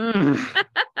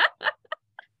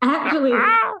 Actually,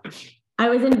 I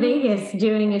was in Vegas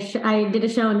doing I did a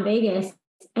show in Vegas,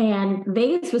 and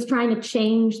Vegas was trying to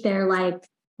change their like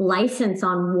license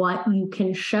on what you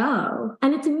can show,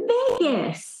 and it's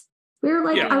Vegas. We were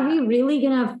like, are we really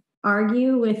going to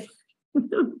argue with?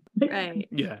 Right.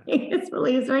 Yeah. Vegas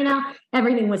police right now?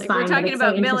 Everything was fine. We're talking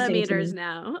about millimeters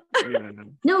now.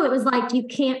 No, it was like you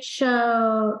can't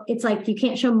show. It's like you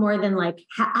can't show more than like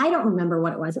I don't remember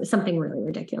what it was. It was something really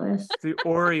ridiculous. The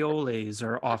Orioles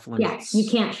are off limits. Yes, you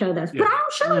can't show those. But I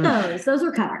don't show those. Those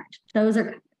are covered. Those are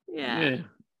covered. Yeah.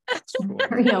 That's cool.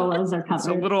 Orioles are covered. It's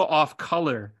a little off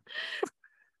color.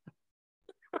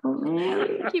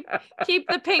 Keep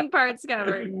the pink parts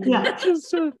covered. Yeah.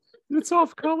 It's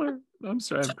off color. I'm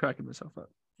sorry, I'm cracking myself up.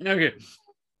 Okay.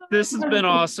 This has been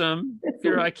awesome.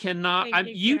 Kyra, I cannot.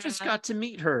 You just got to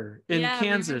meet her in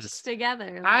Kansas we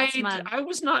together. I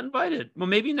was not invited. Well,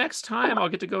 maybe next time I'll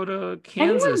get to go to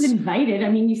Kansas. Everyone's invited. I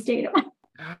mean, you stayed at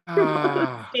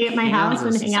my house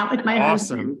and hang out with my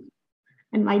husband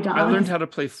and my dog. I learned how to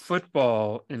play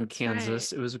football in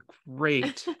Kansas. Right. It was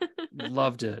great.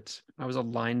 Loved it. I was a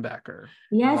linebacker.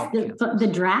 Yes, the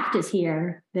draft is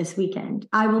here this weekend.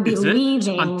 I will be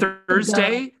leaving on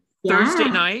Thursday. Thursday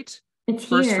night. It's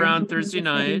First here. round Thursday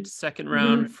night, second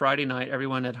round Friday night.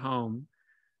 Everyone at home.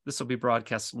 This will be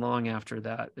broadcast long after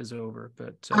that is over.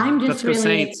 But I'm just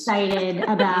really excited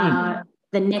about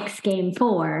the Knicks game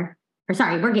 4. Or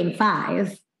sorry, we're game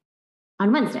 5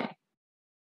 on Wednesday.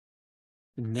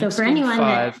 So for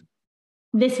anyone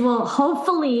this will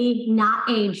hopefully not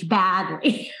age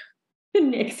badly. The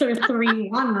Knicks are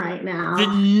 3-1 right now. The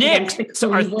Knicks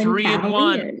are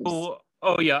Cleveland 3-1.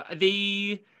 Oh yeah,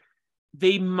 they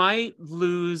might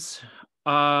lose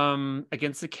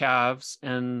against the Cavs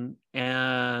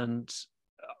and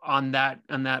on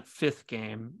that fifth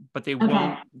game, but they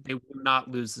will not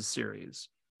lose the series.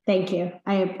 Thank you.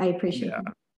 I appreciate it.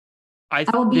 I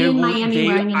will be in Miami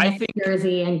wearing a Knicks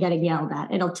jersey and getting yelled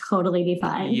at. It'll totally be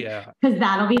fine. Yeah, because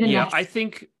that'll be the next. I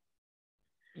think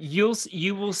you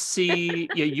will see.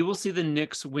 You will see the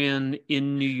Knicks win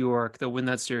in New York. They'll win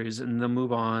that series, and they'll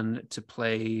move on to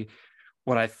play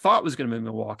what I thought was going to be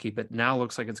Milwaukee, but now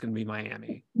looks like it's going to be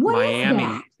Miami.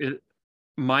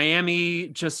 Miami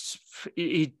just,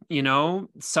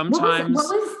 sometimes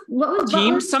what was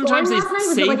teams sometimes they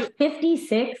save like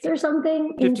 56 or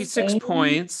something. 56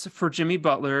 points for Jimmy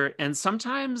Butler, and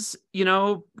sometimes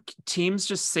teams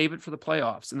just save it for the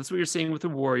playoffs, and that's what you're seeing with the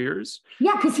Warriors.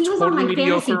 Yeah, because he was on my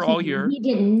fantasy team all year. He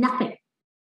did nothing.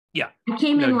 Yeah, I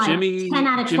came in like 10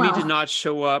 out of 12. Jimmy did not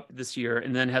show up this year,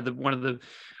 and then had one of the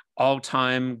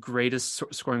all-time greatest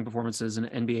scoring performances in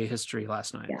NBA history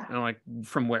last night. Yeah. And I'm like,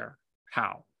 from where?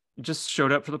 How? Just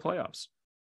showed up for the playoffs.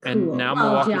 And now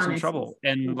Milwaukee's in trouble.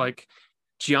 And like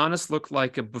Giannis looked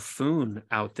like a buffoon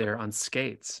out there on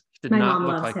skates. He did not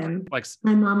look like him.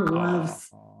 My mom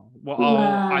loves.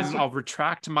 I'll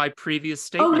retract my previous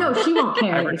statement. Oh no, she won't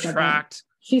care. I retract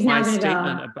my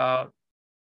statement about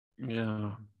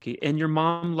and your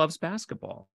mom loves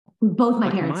basketball. Both my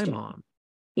parents do. Mom.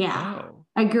 Yeah. Oh.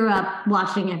 I grew up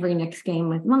watching every Knicks game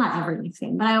not every Knicks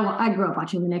game, but I grew up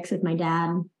watching the Knicks with my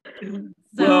dad.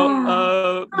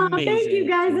 Well, thank you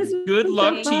guys. This was good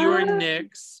luck to your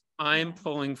Knicks. I'm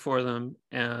pulling for them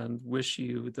and wish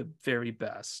you the very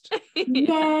best.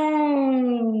 Yay!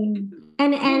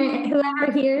 And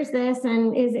whoever hears this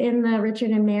and is in the Richard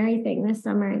and Mary thing this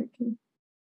summer,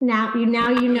 now you know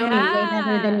me way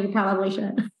better than you probably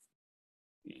should.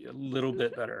 A little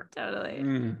bit better. Totally.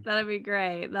 That'd be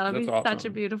great. That'll be awesome. Such a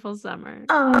beautiful summer.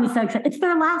 Oh, I'm so excited. It's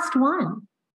their last one.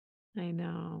 I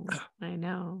know.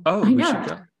 Oh, we should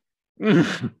go.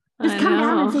 Just come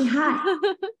down and say hi.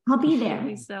 I'll be there.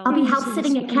 I'll be house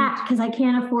sitting a cat because I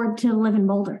can't afford to live in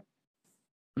Boulder.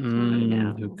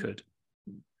 Who could?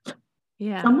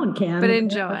 Yeah. Someone can. But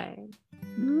enjoy.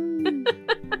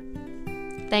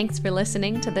 Thanks for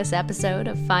listening to this episode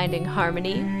of Finding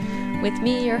Harmony. With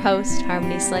me, your host,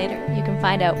 Harmony Slater. You can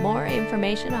find out more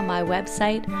information on my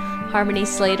website,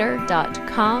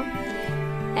 harmonyslater.com,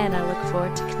 and I look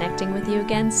forward to connecting with you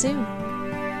again soon.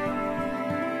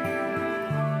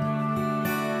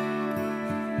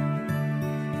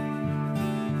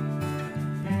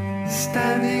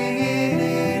 Standing in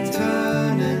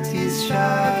eternity's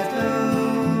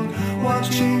shadow,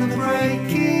 watching the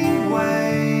breaking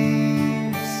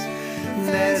waves,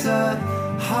 there's a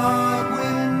heart